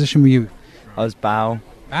 and what position were you? I was bow.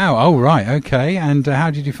 Oh, right, okay. And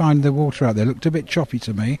how did you find the water out there? It looked a bit choppy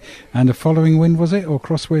to me. And a following wind, was it, or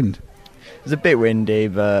crosswind? It was a bit windy,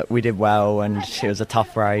 but we did well, and it was a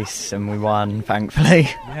tough race, and we won, thankfully.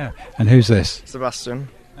 Yeah. And who's this? Sebastian.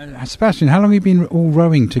 Sebastian, how long have you been all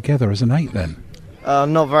rowing together as an 8 then?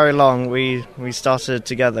 Not very long. We started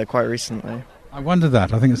together quite recently. I wonder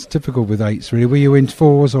that. I think it's typical with 8s, really. Were you in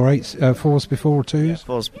 4s or 4s before or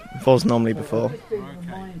 2s? Fours normally before.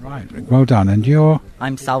 Right, well done. And you're?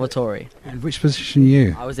 I'm Salvatore. And which position are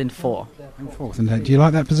you? I was in 4. In 4th. And do you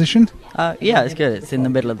like that position? Yeah, it's good. It's in the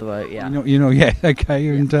middle of the boat, yeah. Yeah, okay.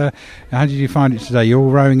 And how did you find it today? You're all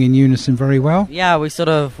rowing in unison very well? Yeah, we sort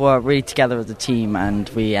of were really together as a team and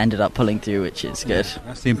we ended up pulling through, which is good.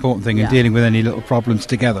 That's the important thing in dealing with any little problems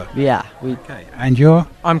together. Yeah. Okay. And you're?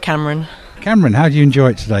 I'm Cameron. Cameron, how did you enjoy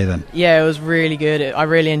it today then? Yeah, it was really good. I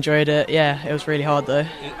really enjoyed it. Yeah, it was really hard though.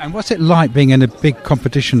 And what's it like being in a big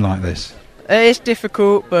competition like this? It's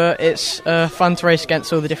difficult, but it's fun to race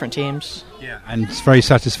against all the different teams. Yeah. And it's very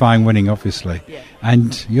satisfying winning, obviously. Yeah.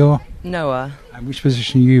 And you're? Noah. And which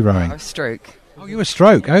position are you rowing? Stroke. Oh, you were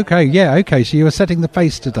stroke. Okay, yeah, okay. So you were setting the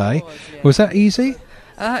pace today. Was that easy?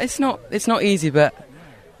 It's not easy, but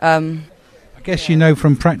I guess you know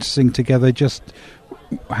from practicing together just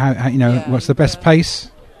how what's the best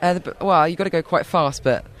pace. Well, you got to go quite fast,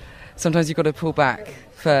 but sometimes you've got to pull back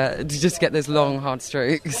to just get those long, hard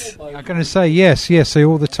strokes. I'm going to say yes. So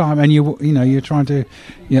all the time, and you're trying to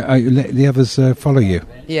let the others follow you.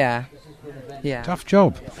 Yeah. Tough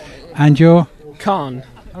job. And you're Khan.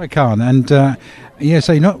 Hello, Khan. And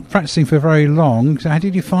so you're not practicing for very long. So how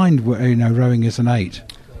did you find rowing as an 8?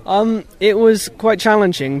 It was quite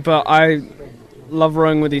challenging, but I love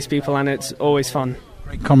rowing with these people, and it's always fun.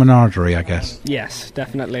 Great camaraderie, I guess. Yes,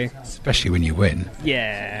 definitely. Especially when you win.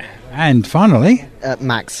 Yeah. And finally,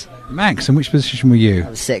 Max. Max, in which position were you? I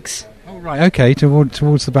was 6. Oh, right, okay,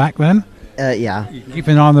 towards the back then? Yeah. Keep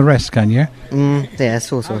an eye on the rest, can you? Yeah,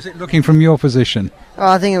 sort of. How's it looking from your position? Oh,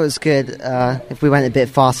 I think it was good. If we went a bit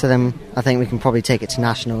faster, then I think we can probably take it to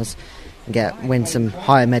nationals and win some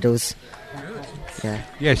higher medals.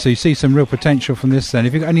 Yeah, so you see some real potential from this then.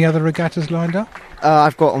 Have you got any other regattas lined up?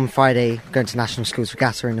 I've got on Friday going to National Schools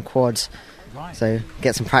Regatta in the quads. Right. So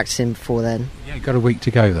get some practice in before then. Yeah, you've got a week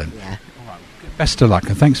to go then. Yeah. Best of luck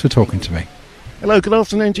and thanks for talking to me. Hello, good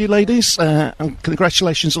afternoon to you ladies, and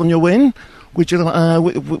congratulations on your win. Would you,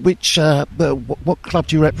 what club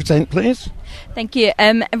do you represent, please? Thank you.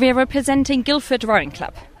 We are representing Guildford Rowing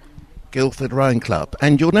Club. Guildford Rowing Club.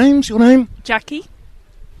 And your names? Your name? Jackie.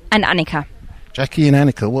 And Annika. Jackie and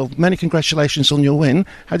Annika. Well, many congratulations on your win.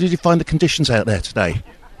 How did you find the conditions out there today?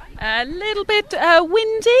 A little bit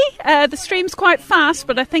windy. The stream's quite fast,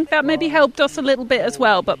 but I think that maybe helped us a little bit as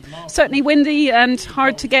well. But certainly windy and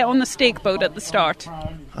hard to get on the stake boat at the start.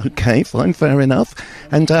 Okay, fine, fair enough.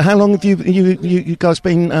 And how long have you guys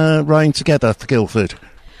been rowing together for Guildford?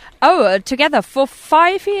 Oh, together for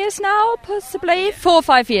 5 years now, possibly 4 or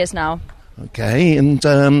 5 years now. Okay, and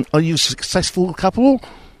are you a successful couple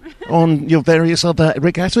on your various other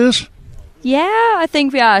regattas? Yeah, I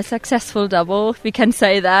think we are a successful double, we can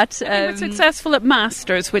say that. We're successful at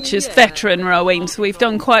Masters, which is veteran rowing, so we've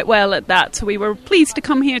done quite well at that. So we were pleased to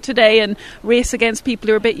come here today and race against people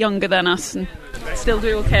who are a bit younger than us and still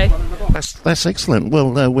do okay. That's excellent.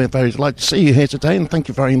 Well, we're very delighted to see you here today, and thank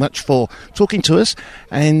you very much for talking to us,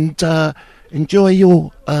 and enjoy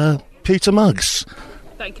your pewter mugs.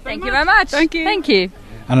 Thank you very much. Thank you.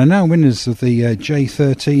 And are now winners of the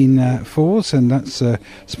J13 fours, and that's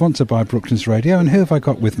sponsored by Brooklands Radio. And who have I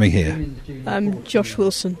got with me here? I'm Josh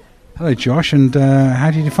Wilson. Hello, Josh. And how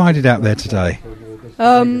did you find it out there today?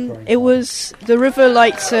 It was the river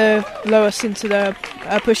liked to lower us into the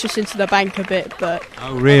push us into the bank a bit, but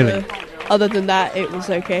oh really? Other than that, it was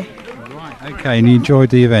okay. Right. Okay, and you enjoyed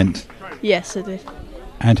the event? Yes, I did.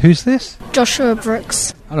 And who's this? Joshua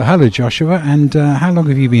Brooks. Hello, Joshua. And how long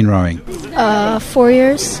have you been rowing? 4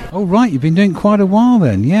 years. Oh, right. You've been doing quite a while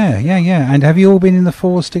then. Yeah. And have you all been in the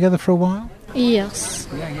fours together for a while? Yes.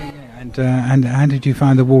 Yeah. And how did you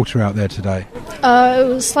find the water out there today? It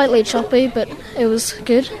was slightly choppy, but it was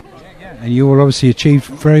good. And you all obviously achieved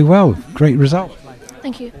very well. Great result.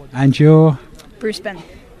 Thank you. And you're? Bruce Ben.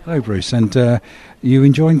 Hello, Bruce. And you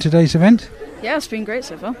enjoying today's event? Yeah, it's been great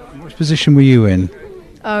so far. Which position were you in?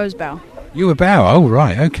 I was bow. You were bow? Oh,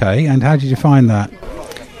 right, okay. And how did you find that?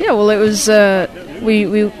 Yeah, well, it was, we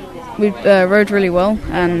rowed really well,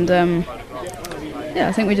 and,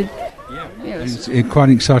 I think we did. Yeah, it's quite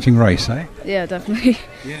an exciting race, eh? Yeah, definitely.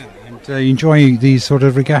 Yeah, and you enjoy these sort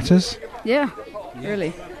of regattas? Yeah,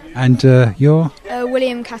 really. And you're?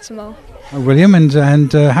 William Cattermole. Oh, William, and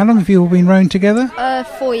how long have you all been rowing together?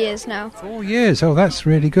 4 years now. 4 years, oh, that's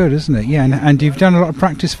really good, isn't it? Yeah, and you've done a lot of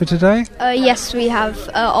practice for today? Yes, we have,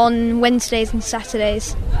 on Wednesdays and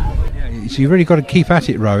Saturdays. Yeah, so you've really got to keep at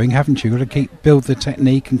it rowing, haven't you? You've got to build the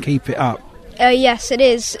technique and keep it up. Yes, it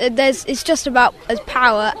is. It's just about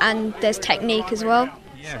power, and there's technique as well.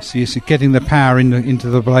 Yes, so you're getting the power into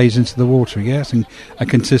the blades, into the water, yes, and a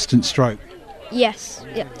consistent stroke. Yes,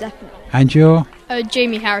 yep, definitely. And you're?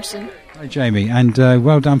 Jamie Harrison. Hi, Jamie, and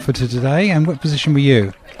well done for today. And what position were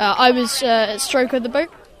you? I was at stroke of the boat.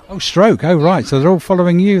 Oh, stroke. Oh, right. So they're all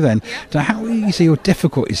following you then. So how easy or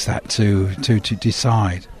difficult is that to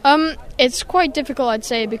decide? It's quite difficult, I'd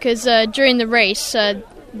say, because during the race, the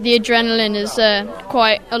adrenaline is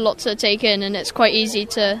quite a lot to take in, and it's quite easy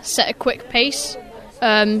to set a quick pace.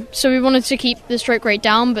 So we wanted to keep the stroke rate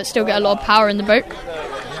down, but still get a lot of power in the boat.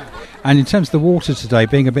 And in terms of the water today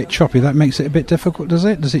being a bit choppy, that makes it a bit difficult, does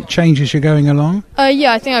it? Does it change as you're going along?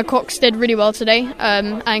 Yeah, I think our cocks did really well today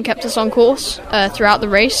and kept us on course throughout the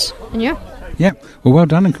race. And yeah. Yep. Well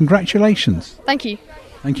done and congratulations. Thank you.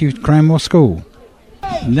 Thank you, Cranmore School.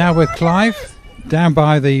 Now we're Clive, down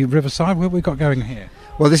by the riverside. What have we got going here?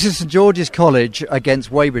 Well, this is St George's College against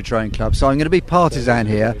Weybridge Rowing Club, so I'm going to be partisan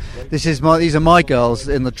here. These are my girls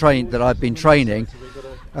in the train that I've been training.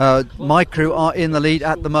 My crew are in the lead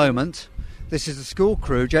at the moment. This is the school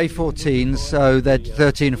crew, J14s, so they're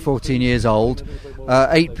 13 and 14 years old.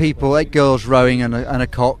 8 girls rowing and a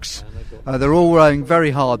cox. They're all rowing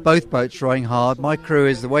very hard, both boats rowing hard. My crew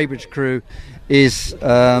is the Weybridge crew, is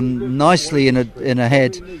nicely in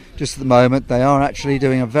ahead just at the moment. They are actually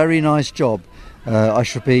doing a very nice job. I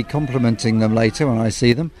shall be complimenting them later when I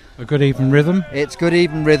see them. A good even rhythm? It's good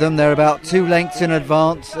even rhythm. They're about 2 lengths in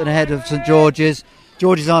advance and ahead of St George's.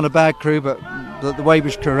 George's aren't a bad crew, but the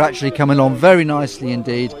Weybridge crew are actually coming along very nicely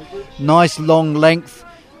indeed. Nice long length,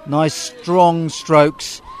 nice strong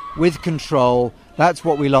strokes with control. That's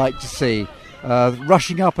what we like to see.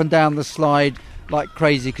 Rushing up and down the slide like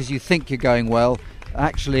crazy because you think you're going well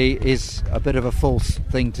actually is a bit of a false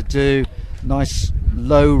thing to do. Nice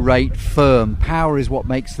low rate, firm. Power is what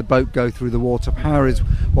makes the boat go through the water. Power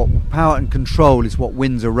and control is what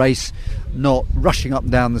wins a race, not rushing up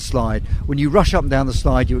and down the slide. When you rush up and down the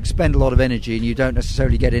slide, you expend a lot of energy and you don't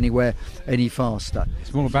necessarily get anywhere any faster.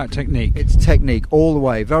 It's more about technique. It's technique all the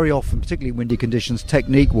way. Very often, particularly in windy conditions,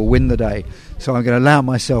 technique will win the day. So I'm going to allow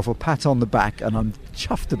myself a pat on the back, and I'm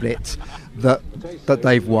chuffed to bits that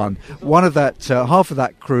they've won. One of that, half of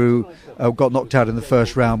that crew got knocked out in the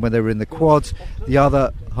first round when they were in the quads. The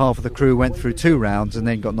other half of the crew went through 2 rounds and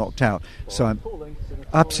then got knocked out. So I'm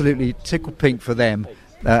absolutely tickled pink for them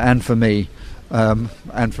and for me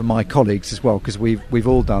and for my colleagues as well, because we've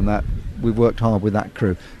all done that. We've worked hard with that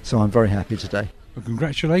crew. So I'm very happy today. Well,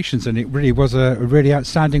 congratulations, and it really was a really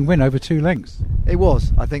outstanding win over 2 lengths. It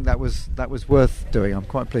was. I think that was worth doing. I'm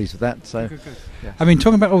quite pleased with that. So, good. Yeah. I mean,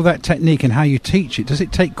 talking about all that technique and how you teach it, does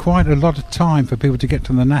it take quite a lot of time for people to get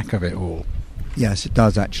to the knack of it all? Yes, it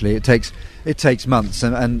does actually. It takes months,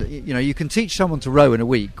 and you know, you can teach someone to row in a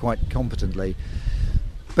week quite competently,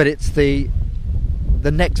 but it's the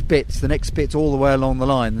next bits all the way along the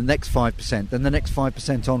line, the next 5%, then the next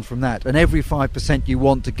 5% on from that, and every 5% you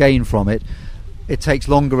want to gain from it. It takes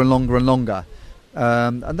longer and longer and longer.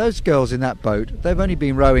 And those girls in that boat, they've only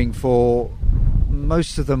been rowing for,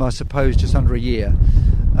 most of them I suppose, just under a year.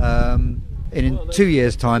 And in 2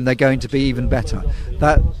 years' time they're going to be even better.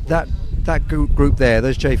 That group there,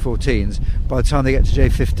 those J14s, by the time they get to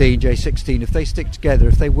J15, J16, if they stick together,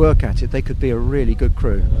 if they work at it, they could be a really good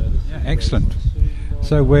crew. Yeah, excellent.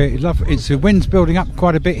 So the wind's building up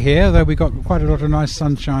quite a bit here, though we've got quite a lot of nice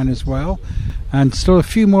sunshine as well, and still a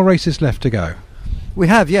few more races left to go. We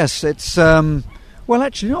have, yes. It's well,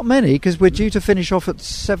 actually not many, because we're due to finish off at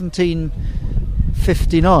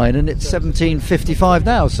 17:59 and it's 17:55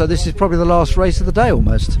 now, so this is probably the last race of the day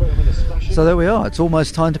almost. So there we are. It's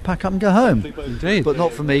almost time to pack up and go home. Indeed. But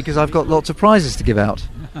not for me, because I've got lots of prizes to give out.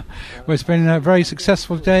 Well, it's been a very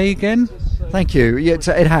successful day again. Thank you. Yeah,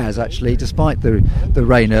 it has actually, despite the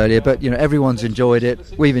rain earlier. But you know, everyone's enjoyed it.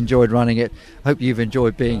 We've enjoyed running it. Hope you've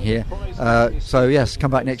enjoyed being here. So yes,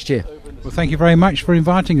 come back next year. Well, thank you very much for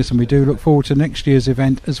inviting us, and we do look forward to next year's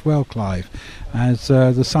event as well, Clive, as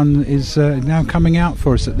the sun is now coming out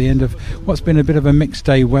for us at the end of what's been a bit of a mixed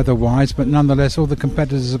day weather-wise, but nonetheless all the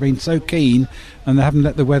competitors have been so keen and they haven't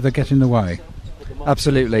let the weather get in the way.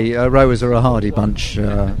 Absolutely. Rowers are a hardy bunch,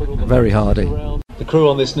 very hardy. The crew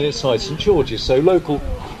on this near side, St George's, so local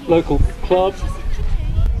club,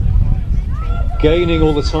 gaining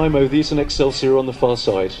all the time over the Eastern Excelsior on the far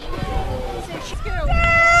side.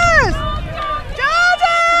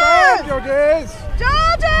 Georges!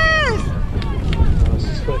 Georges! I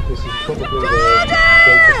suspect this is probably the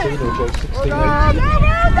J15 or J16. Well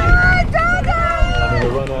done, Georges! And a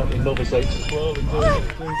run out in novice 8s as well, and doing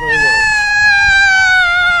very well.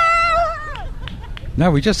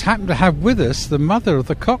 Now, we just happen to have with us the mother of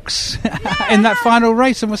the Cox in that final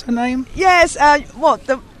race, and what's her name? Yes,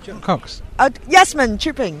 Cox. Yasmin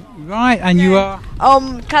Chipping. Right, and you are?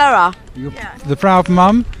 Clara. You're the proud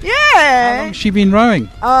mum? Yeah. How long has she been rowing?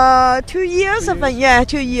 2 years, I think. Yeah,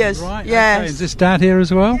 2 years. Right. Yes. Okay. Is this Dad here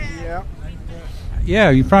as well? Yeah. Yeah,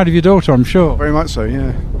 you're proud of your daughter, I'm sure. Very much so,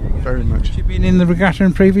 yeah. Very much. Has she been in the regatta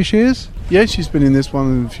in previous years? Yeah, she's been in this one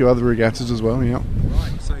and a few other regattas as well, yeah.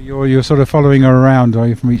 Right, so you're sort of following her around, are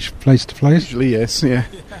you, from each place to place? Usually, yes, yeah.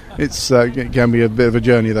 It can be a bit of a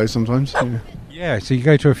journey, though, sometimes, yeah. Yeah, so you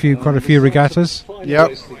go to quite a few regattas?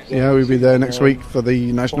 Yep. Yeah, we'll be there next week for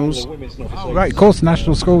the Nationals. Oh, right, of course,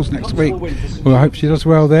 National Schools next week. Well, I hope she does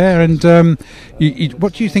well there. And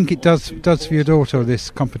what do you think it does for your daughter, this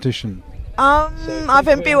competition? I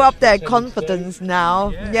think build up their confidence now.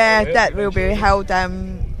 Yeah, that will be help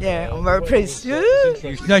them. Yeah, I'm very pleased.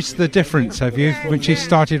 You've noticed the difference, have you, when she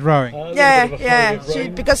started rowing? Yeah.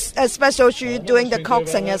 Because especially she's doing the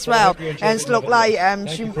coxing as well, and it's look like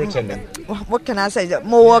she. What can I say?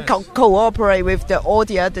 More cooperate with all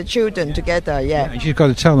the other children together. Yeah. And you've got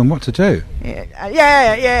to tell them what to do. Yeah.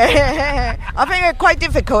 I think it's quite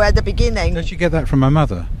difficult at the beginning. Did you get that from her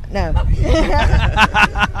mother? No.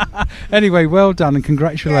 Anyway, well done and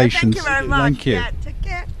congratulations. Yeah, thank you very much. Thank you. Yeah, take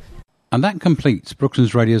care. And that completes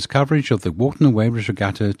Brooklands Radio's coverage of the Warton and Weybridge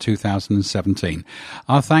Regatta 2017.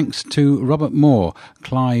 Our thanks to Robert Moore,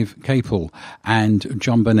 Clive Capel and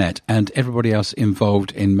John Burnett and everybody else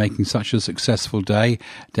involved in making such a successful day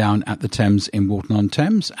down at the Thames in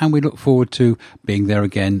Warton-on-Thames, and we look forward to being there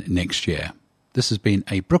again next year. This has been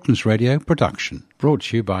a Brooklands Radio production, brought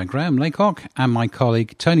to you by Graham Laycock and my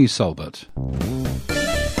colleague Tony Solbert.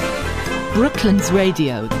 Brooklands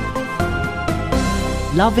Radio.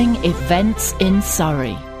 Loving events in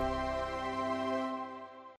Surrey.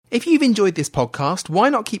 If you've enjoyed this podcast, why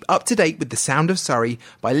not keep up to date with the sound of Surrey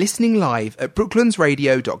by listening live at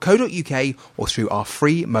brooklandsradio.co.uk or through our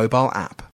free mobile app.